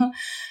too.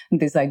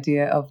 This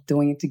idea of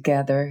doing it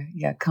together,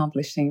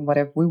 accomplishing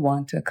whatever we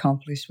want to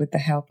accomplish with the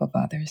help of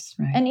others,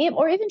 right?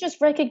 Or even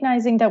just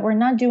recognizing that we're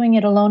not doing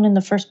it alone in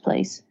the first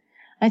place.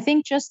 I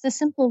think just the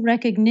simple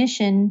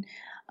recognition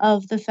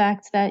of the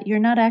fact that you're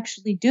not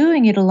actually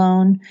doing it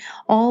alone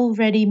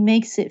already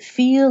makes it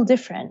feel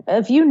different.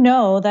 If you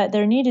know that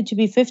there needed to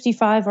be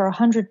 55 or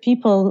 100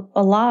 people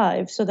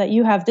alive so that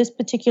you have this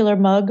particular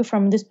mug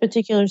from this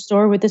particular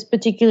store with this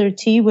particular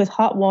tea with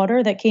hot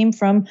water that came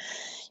from,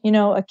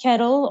 a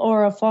kettle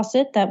or a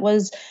faucet that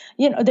was,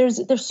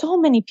 there's so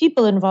many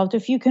people involved.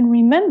 If you can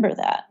remember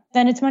that,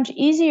 then it's much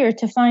easier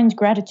to find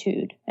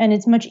gratitude and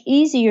it's much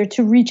easier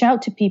to reach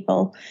out to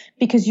people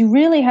because you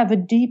really have a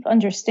deep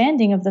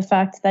understanding of the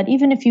fact that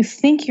even if you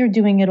think you're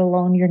doing it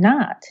alone, you're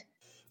not.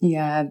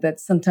 Yeah, that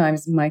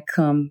sometimes might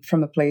come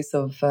from a place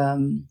of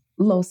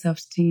low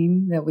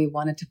self-esteem, that we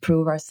wanted to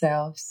prove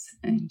ourselves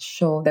and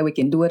show that we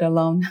can do it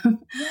alone.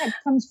 Yeah, it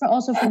comes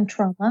also from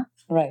trauma.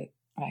 Right.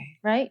 Oh,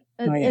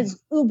 yeah. As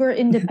uber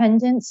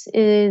independence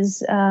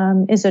is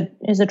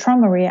a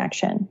trauma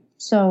reaction.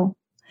 So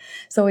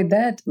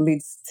that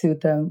leads to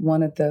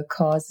one of the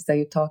causes that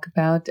you talk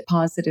about,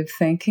 positive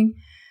thinking.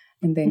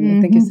 And then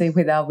I think you say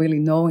without really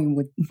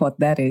knowing what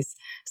that is.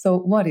 So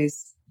what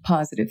is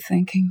positive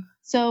thinking?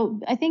 So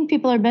I think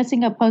people are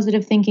messing up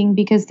positive thinking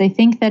because they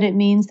think that it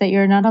means that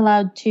you're not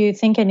allowed to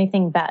think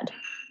anything bad.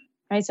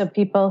 Right? So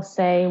people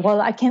say, well,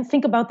 I can't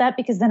think about that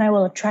because then I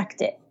will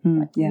attract it.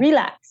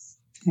 Relax.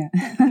 Yeah.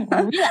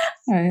 Relax.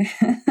 Right.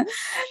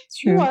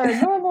 True. You are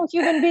a normal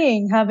human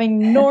being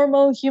having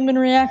normal human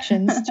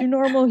reactions to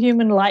normal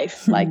human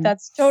life. Like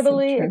that's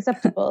totally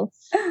acceptable.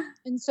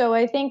 And so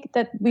I think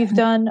that we've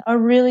done a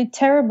really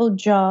terrible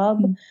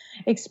job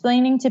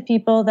explaining to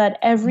people that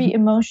every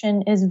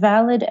emotion is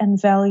valid and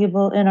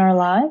valuable in our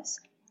lives.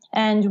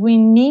 And we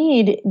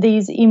need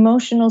these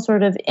emotional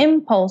sort of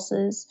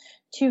impulses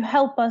to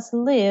help us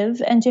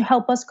live and to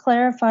help us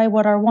clarify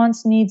what our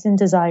wants, needs, and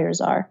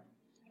desires are.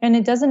 And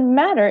it doesn't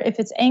matter if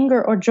it's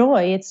anger or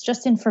joy, it's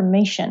just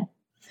information.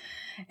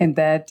 And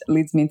that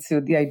leads me to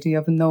the idea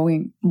of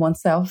knowing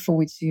oneself,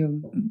 which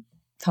you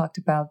talked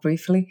about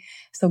briefly.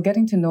 So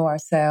getting to know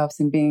ourselves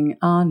and being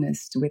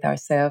honest with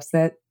ourselves,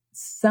 that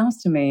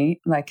sounds to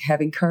me like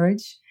having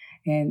courage,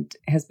 and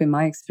has been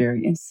my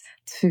experience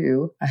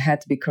too. I had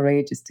to be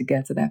courageous to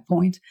get to that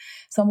point.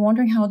 So I'm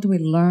wondering, how do we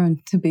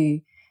learn to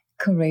be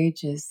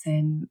courageous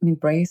and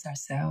embrace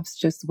ourselves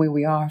just the way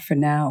we are for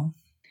now?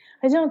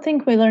 I don't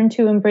think we learn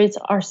to embrace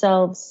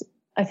ourselves.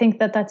 I think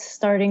that that's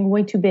starting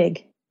way too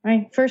big,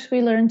 right? First,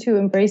 we learn to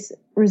embrace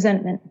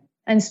resentment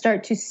and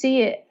start to see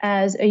it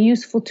as a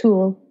useful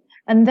tool.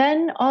 And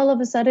then all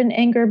of a sudden,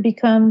 anger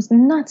becomes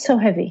not so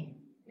heavy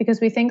because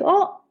we think,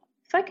 oh,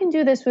 if I can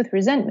do this with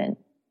resentment,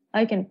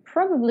 I can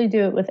probably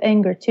do it with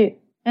anger too.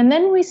 And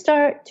then we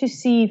start to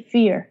see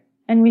fear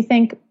and we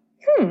think,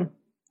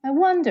 I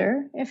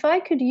wonder if I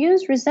could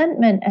use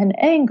resentment and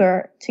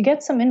anger to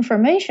get some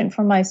information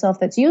for myself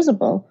that's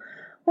usable.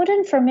 What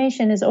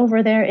information is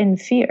over there in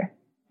fear?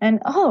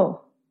 And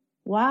oh,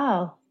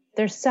 wow,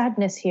 there's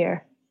sadness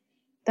here.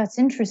 That's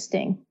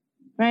interesting,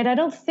 right? I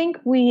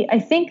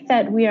think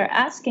that we are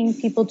asking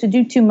people to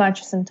do too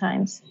much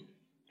sometimes.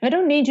 I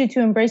don't need you to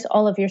embrace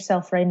all of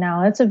yourself right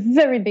now. It's a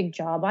very big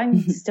job. I'm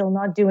still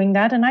not doing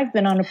that. And I've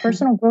been on a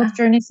personal growth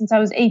journey since I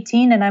was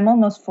 18 and I'm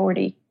almost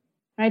 40.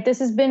 Right? This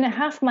has been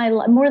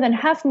more than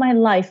half my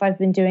life I've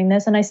been doing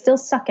this, and I still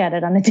suck at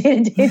it on a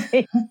day-to-day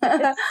basis.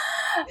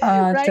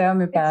 Right? Tell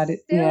me about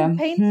it's still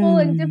painful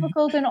and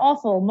difficult and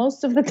awful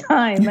most of the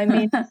time. I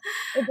mean,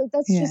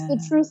 that's just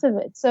the truth of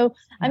it. So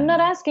I'm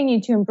not asking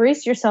you to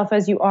embrace yourself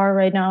as you are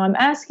right now. I'm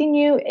asking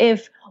you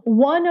if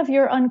one of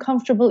your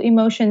uncomfortable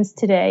emotions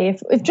today,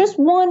 if just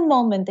one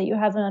moment that you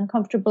have an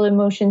uncomfortable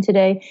emotion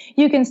today,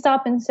 you can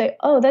stop and say,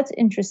 oh, that's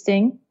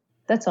interesting.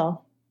 That's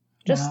all.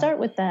 Just start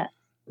with that.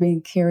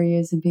 Being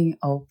curious and being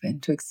open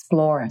to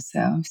explore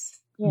ourselves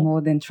more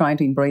than trying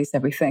to embrace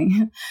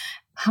everything.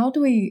 How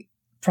do we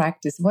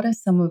practice? What are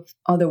some of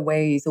other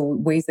ways or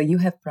ways that you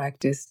have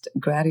practiced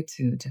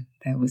gratitude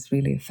that was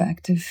really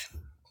effective?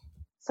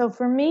 So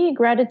for me,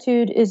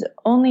 gratitude is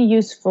only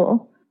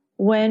useful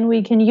when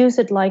we can use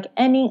it like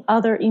any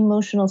other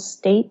emotional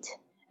state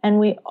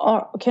And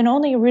can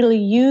only really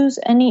use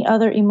any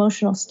other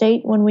emotional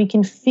state when we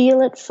can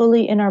feel it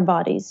fully in our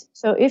bodies.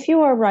 So if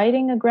you are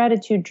writing a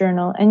gratitude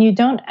journal and you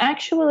don't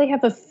actually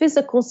have a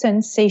physical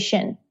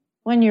sensation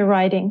when you're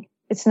writing,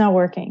 it's not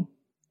working.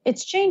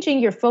 It's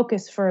changing your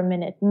focus for a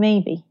minute,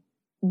 maybe.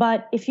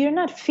 But if you're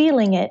not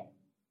feeling it,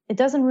 it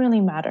doesn't really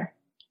matter.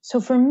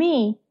 So for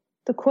me,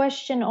 the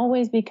question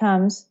always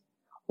becomes,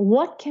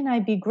 what can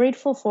I be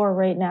grateful for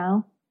right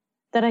now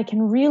that I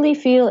can really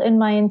feel in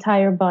my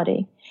entire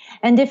body?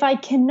 And if I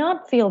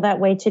cannot feel that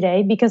way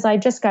today because I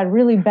just got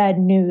really bad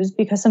news,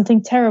 because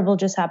something terrible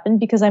just happened,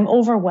 because I'm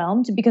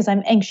overwhelmed, because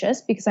I'm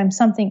anxious, because I'm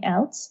something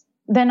else,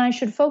 then I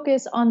should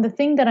focus on the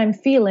thing that I'm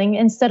feeling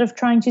instead of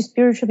trying to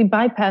spiritually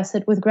bypass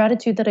it with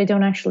gratitude that I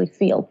don't actually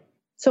feel.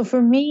 So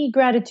for me,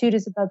 gratitude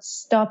is about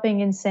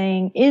stopping and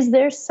saying, is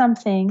there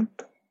something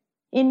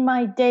in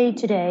my day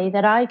today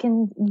that I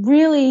can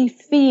really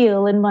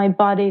feel in my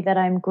body that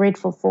I'm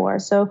grateful for?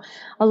 So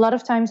a lot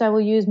of times I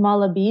will use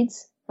mala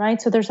beads,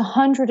 right? So there's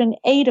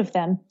 108 of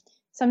them.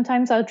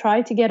 Sometimes I'll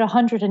try to get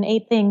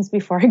 108 things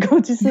before I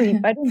go to sleep.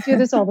 I don't do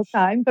this all the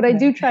time, but I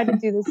do try to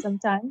do this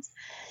sometimes.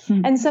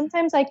 And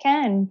sometimes I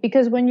can,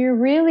 because when you're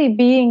really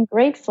being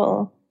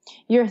grateful,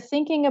 you're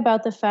thinking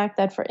about the fact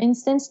that, for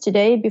instance,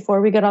 today,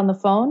 before we got on the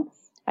phone,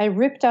 I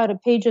ripped out a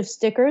page of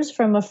stickers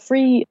from a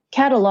free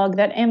catalog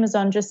that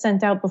Amazon just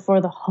sent out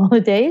before the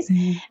holidays.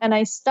 And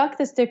I stuck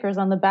the stickers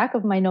on the back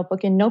of my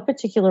notebook in no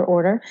particular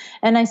order.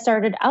 And I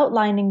started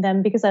outlining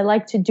them because I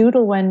like to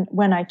doodle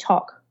when I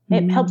talk.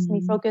 It helps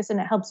me focus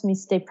and it helps me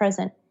stay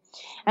present.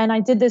 And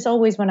I did this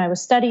always when I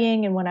was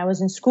studying and when I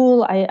was in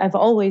school. I've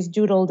always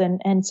doodled.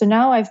 And so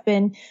now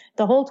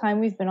the whole time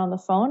we've been on the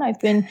phone, I've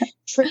been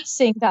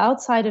tracing the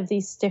outside of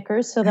these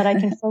stickers so that I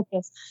can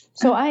focus.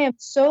 So I am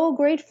so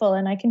grateful,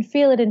 and I can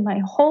feel it in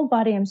my whole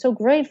body. I'm so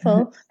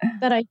grateful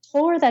that I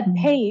tore that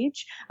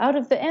page out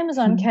of the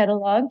Amazon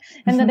catalog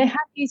and that I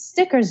have these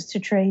stickers to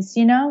trace.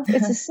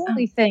 It's a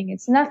silly thing.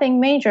 It's nothing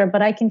major,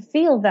 but I can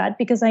feel that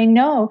because I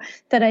know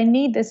that I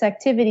need this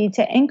activity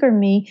to anchor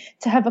me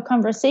to have a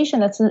conversation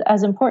that's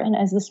as important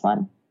as this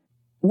one.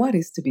 What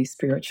is to be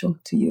spiritual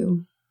to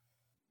you?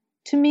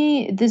 To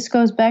me, this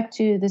goes back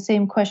to the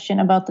same question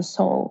about the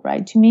soul,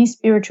 right? To me,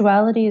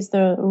 spirituality is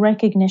the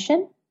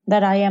recognition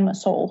that I am a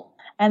soul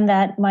and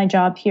that my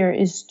job here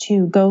is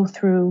to go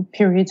through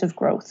periods of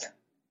growth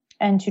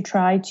and to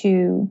try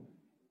to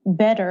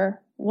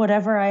better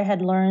whatever I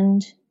had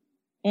learned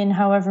in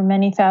however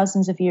many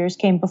thousands of years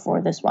came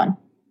before this one.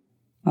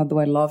 Although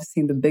I love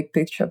seeing the big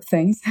picture of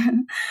things.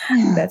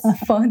 That's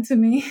fun to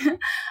me.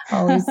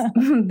 Always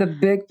the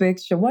big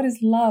picture. What is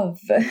love?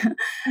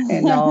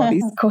 And all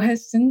these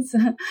questions.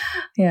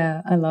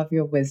 Yeah, I love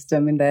your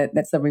wisdom. And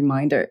that's a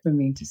reminder for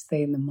me to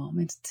stay in the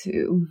moment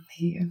too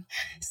here.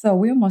 So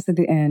we're almost at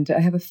the end. I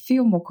have a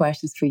few more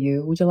questions for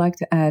you. Would you like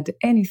to add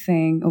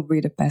anything or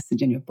read a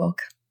passage in your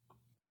book?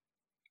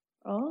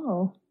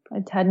 Oh,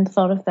 I hadn't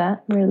thought of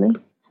that, really.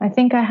 I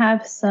think I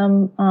have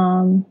some,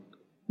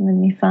 let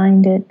me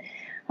find it.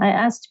 I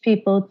asked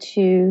people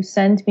to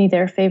send me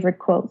their favorite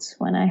quotes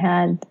when I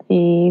had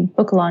the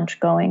book launch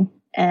going.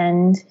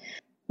 And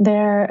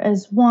there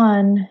is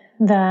one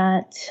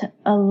that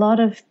a lot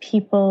of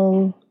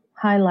people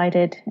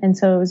highlighted. And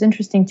so it was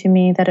interesting to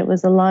me that it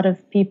was a lot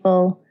of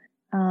people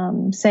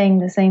saying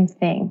the same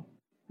thing,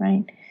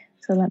 right?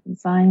 So let me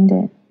find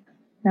it.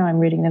 Now I'm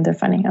reading them. They're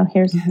funny. Oh,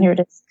 here it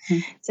is.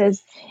 It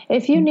says,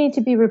 if you need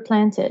to be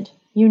replanted,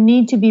 you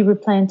need to be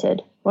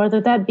replanted,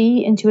 whether that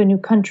be into a new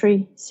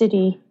country,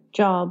 city,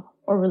 job,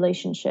 or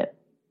relationship.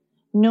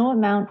 No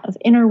amount of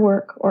inner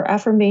work or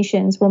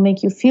affirmations will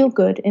make you feel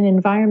good in an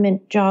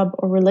environment, job,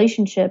 or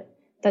relationship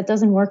that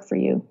doesn't work for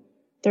you.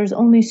 There's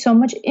only so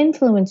much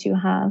influence you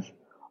have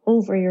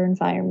over your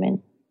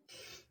environment.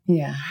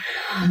 Yeah.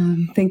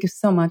 Thank you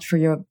so much for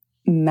your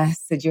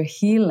message, your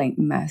healing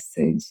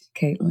message,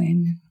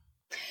 Caitlin.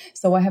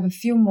 So I have a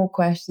few more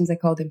questions. I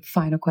call them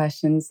final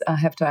questions. I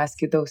have to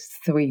ask you those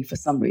three for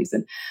some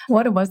reason.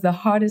 What was the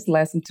hardest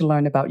lesson to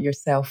learn about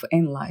yourself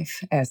in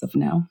life as of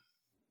now?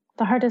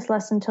 The hardest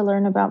lesson to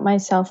learn about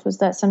myself was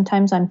that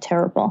sometimes I'm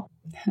terrible.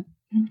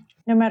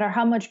 No matter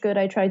how much good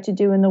I try to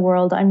do in the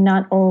world, I'm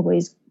not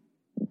always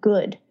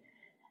good.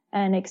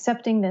 And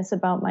accepting this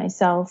about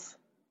myself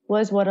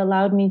was what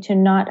allowed me to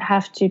not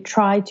have to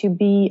try to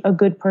be a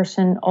good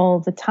person all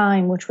the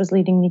time, which was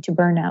leading me to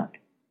burnout.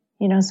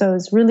 So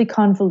it's really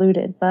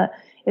convoluted, but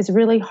it's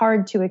really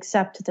hard to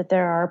accept that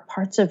there are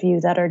parts of you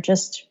that are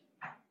just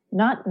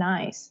not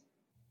nice.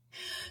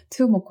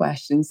 Two more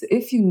questions.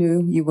 If you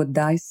knew you would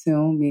die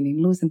soon,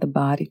 meaning losing the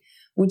body,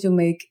 would you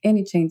make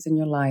any change in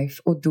your life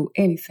or do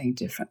anything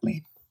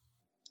differently?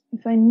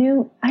 If I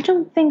knew, I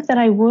don't think that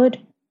I would,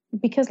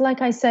 because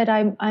like I said,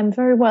 I'm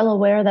very well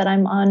aware that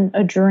I'm on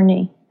a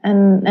journey.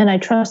 And I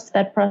trust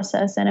that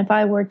process. And if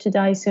I were to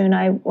die soon,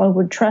 I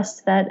would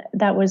trust that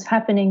was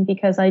happening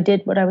because I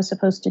did what I was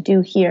supposed to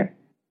do here.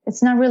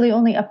 It's not really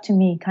only up to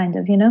me, kind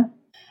of,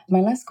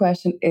 My last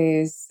question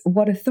is,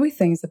 what are three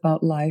things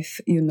about life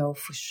you know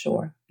for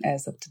sure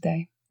as of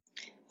today?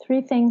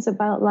 Three things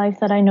about life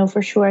that I know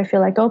for sure. I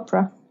feel like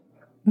Oprah.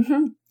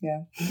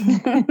 Yeah.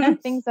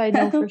 Things I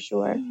know for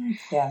sure.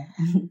 Yeah.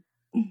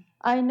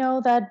 I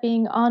know that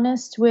being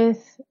honest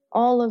with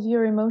all of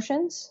your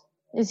emotions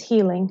is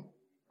healing.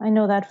 I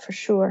know that for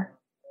sure.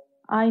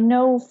 I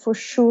know for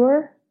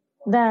sure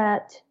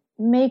that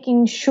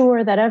making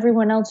sure that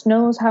everyone else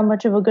knows how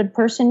much of a good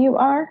person you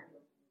are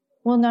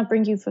will not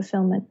bring you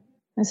fulfillment.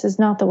 This is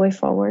not the way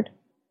forward.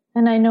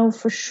 And I know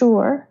for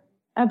sure,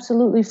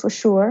 absolutely for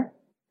sure,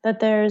 that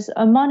there's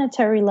a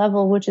monetary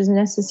level which is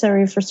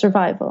necessary for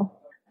survival.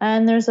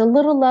 And there's a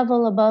little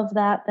level above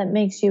that that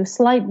makes you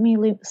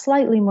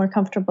slightly more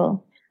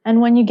comfortable.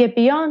 And when you get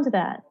beyond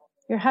that,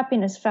 your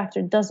happiness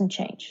factor doesn't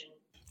change.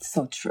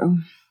 So true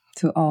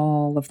to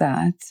all of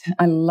that.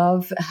 I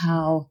love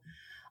how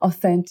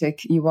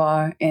authentic you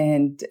are,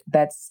 and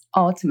that's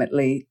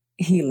ultimately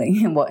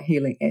healing and what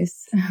healing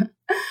is.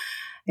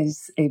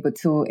 Is able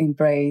to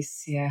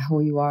embrace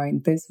who you are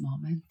in this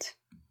moment.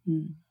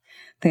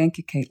 Thank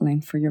you,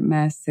 Caitlin, for your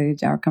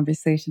message, our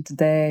conversation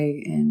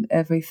today, and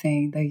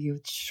everything that you're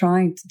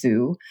trying to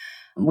do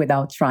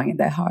without trying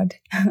that hard.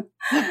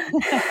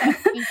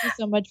 Thank you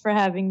so much for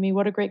having me.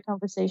 What a great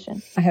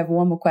conversation. I have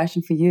one more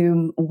question for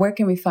you. Where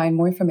can we find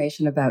more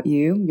information about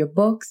you, your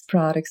books,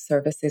 products,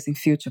 services, and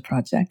future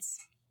projects?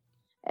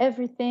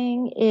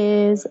 Everything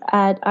is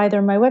at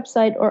either my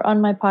website or on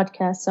my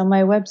podcast. So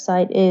my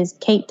website is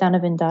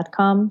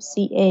katedonovan.com,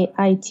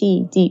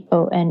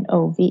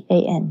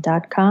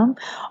 CaitDonovan.com,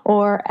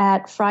 or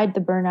at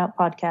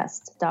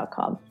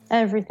friedtheburnoutpodcast.com.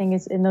 Everything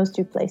is in those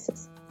two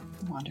places.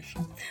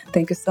 Wonderful.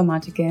 Thank you so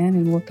much again,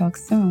 and we'll talk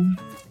soon.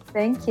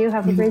 Thank you.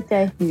 Have a great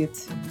day. You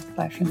too.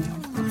 Bye for now.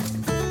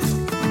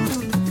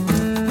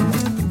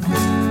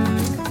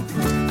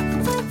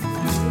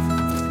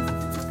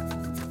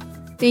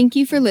 Thank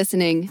you for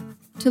listening.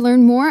 To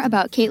learn more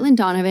about Caitlin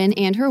Donovan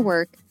and her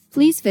work,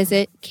 please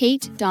visit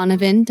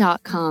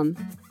katedonovan.com.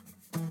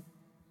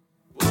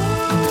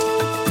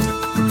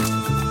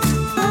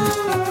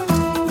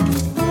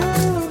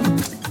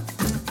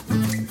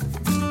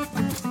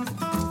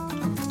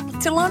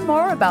 To learn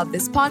more about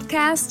this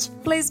podcast,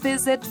 please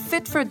visit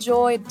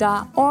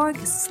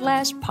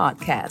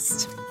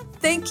fitforjoy.org/podcast.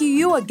 Thank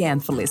you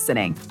again for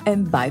listening,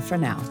 and bye for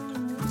now.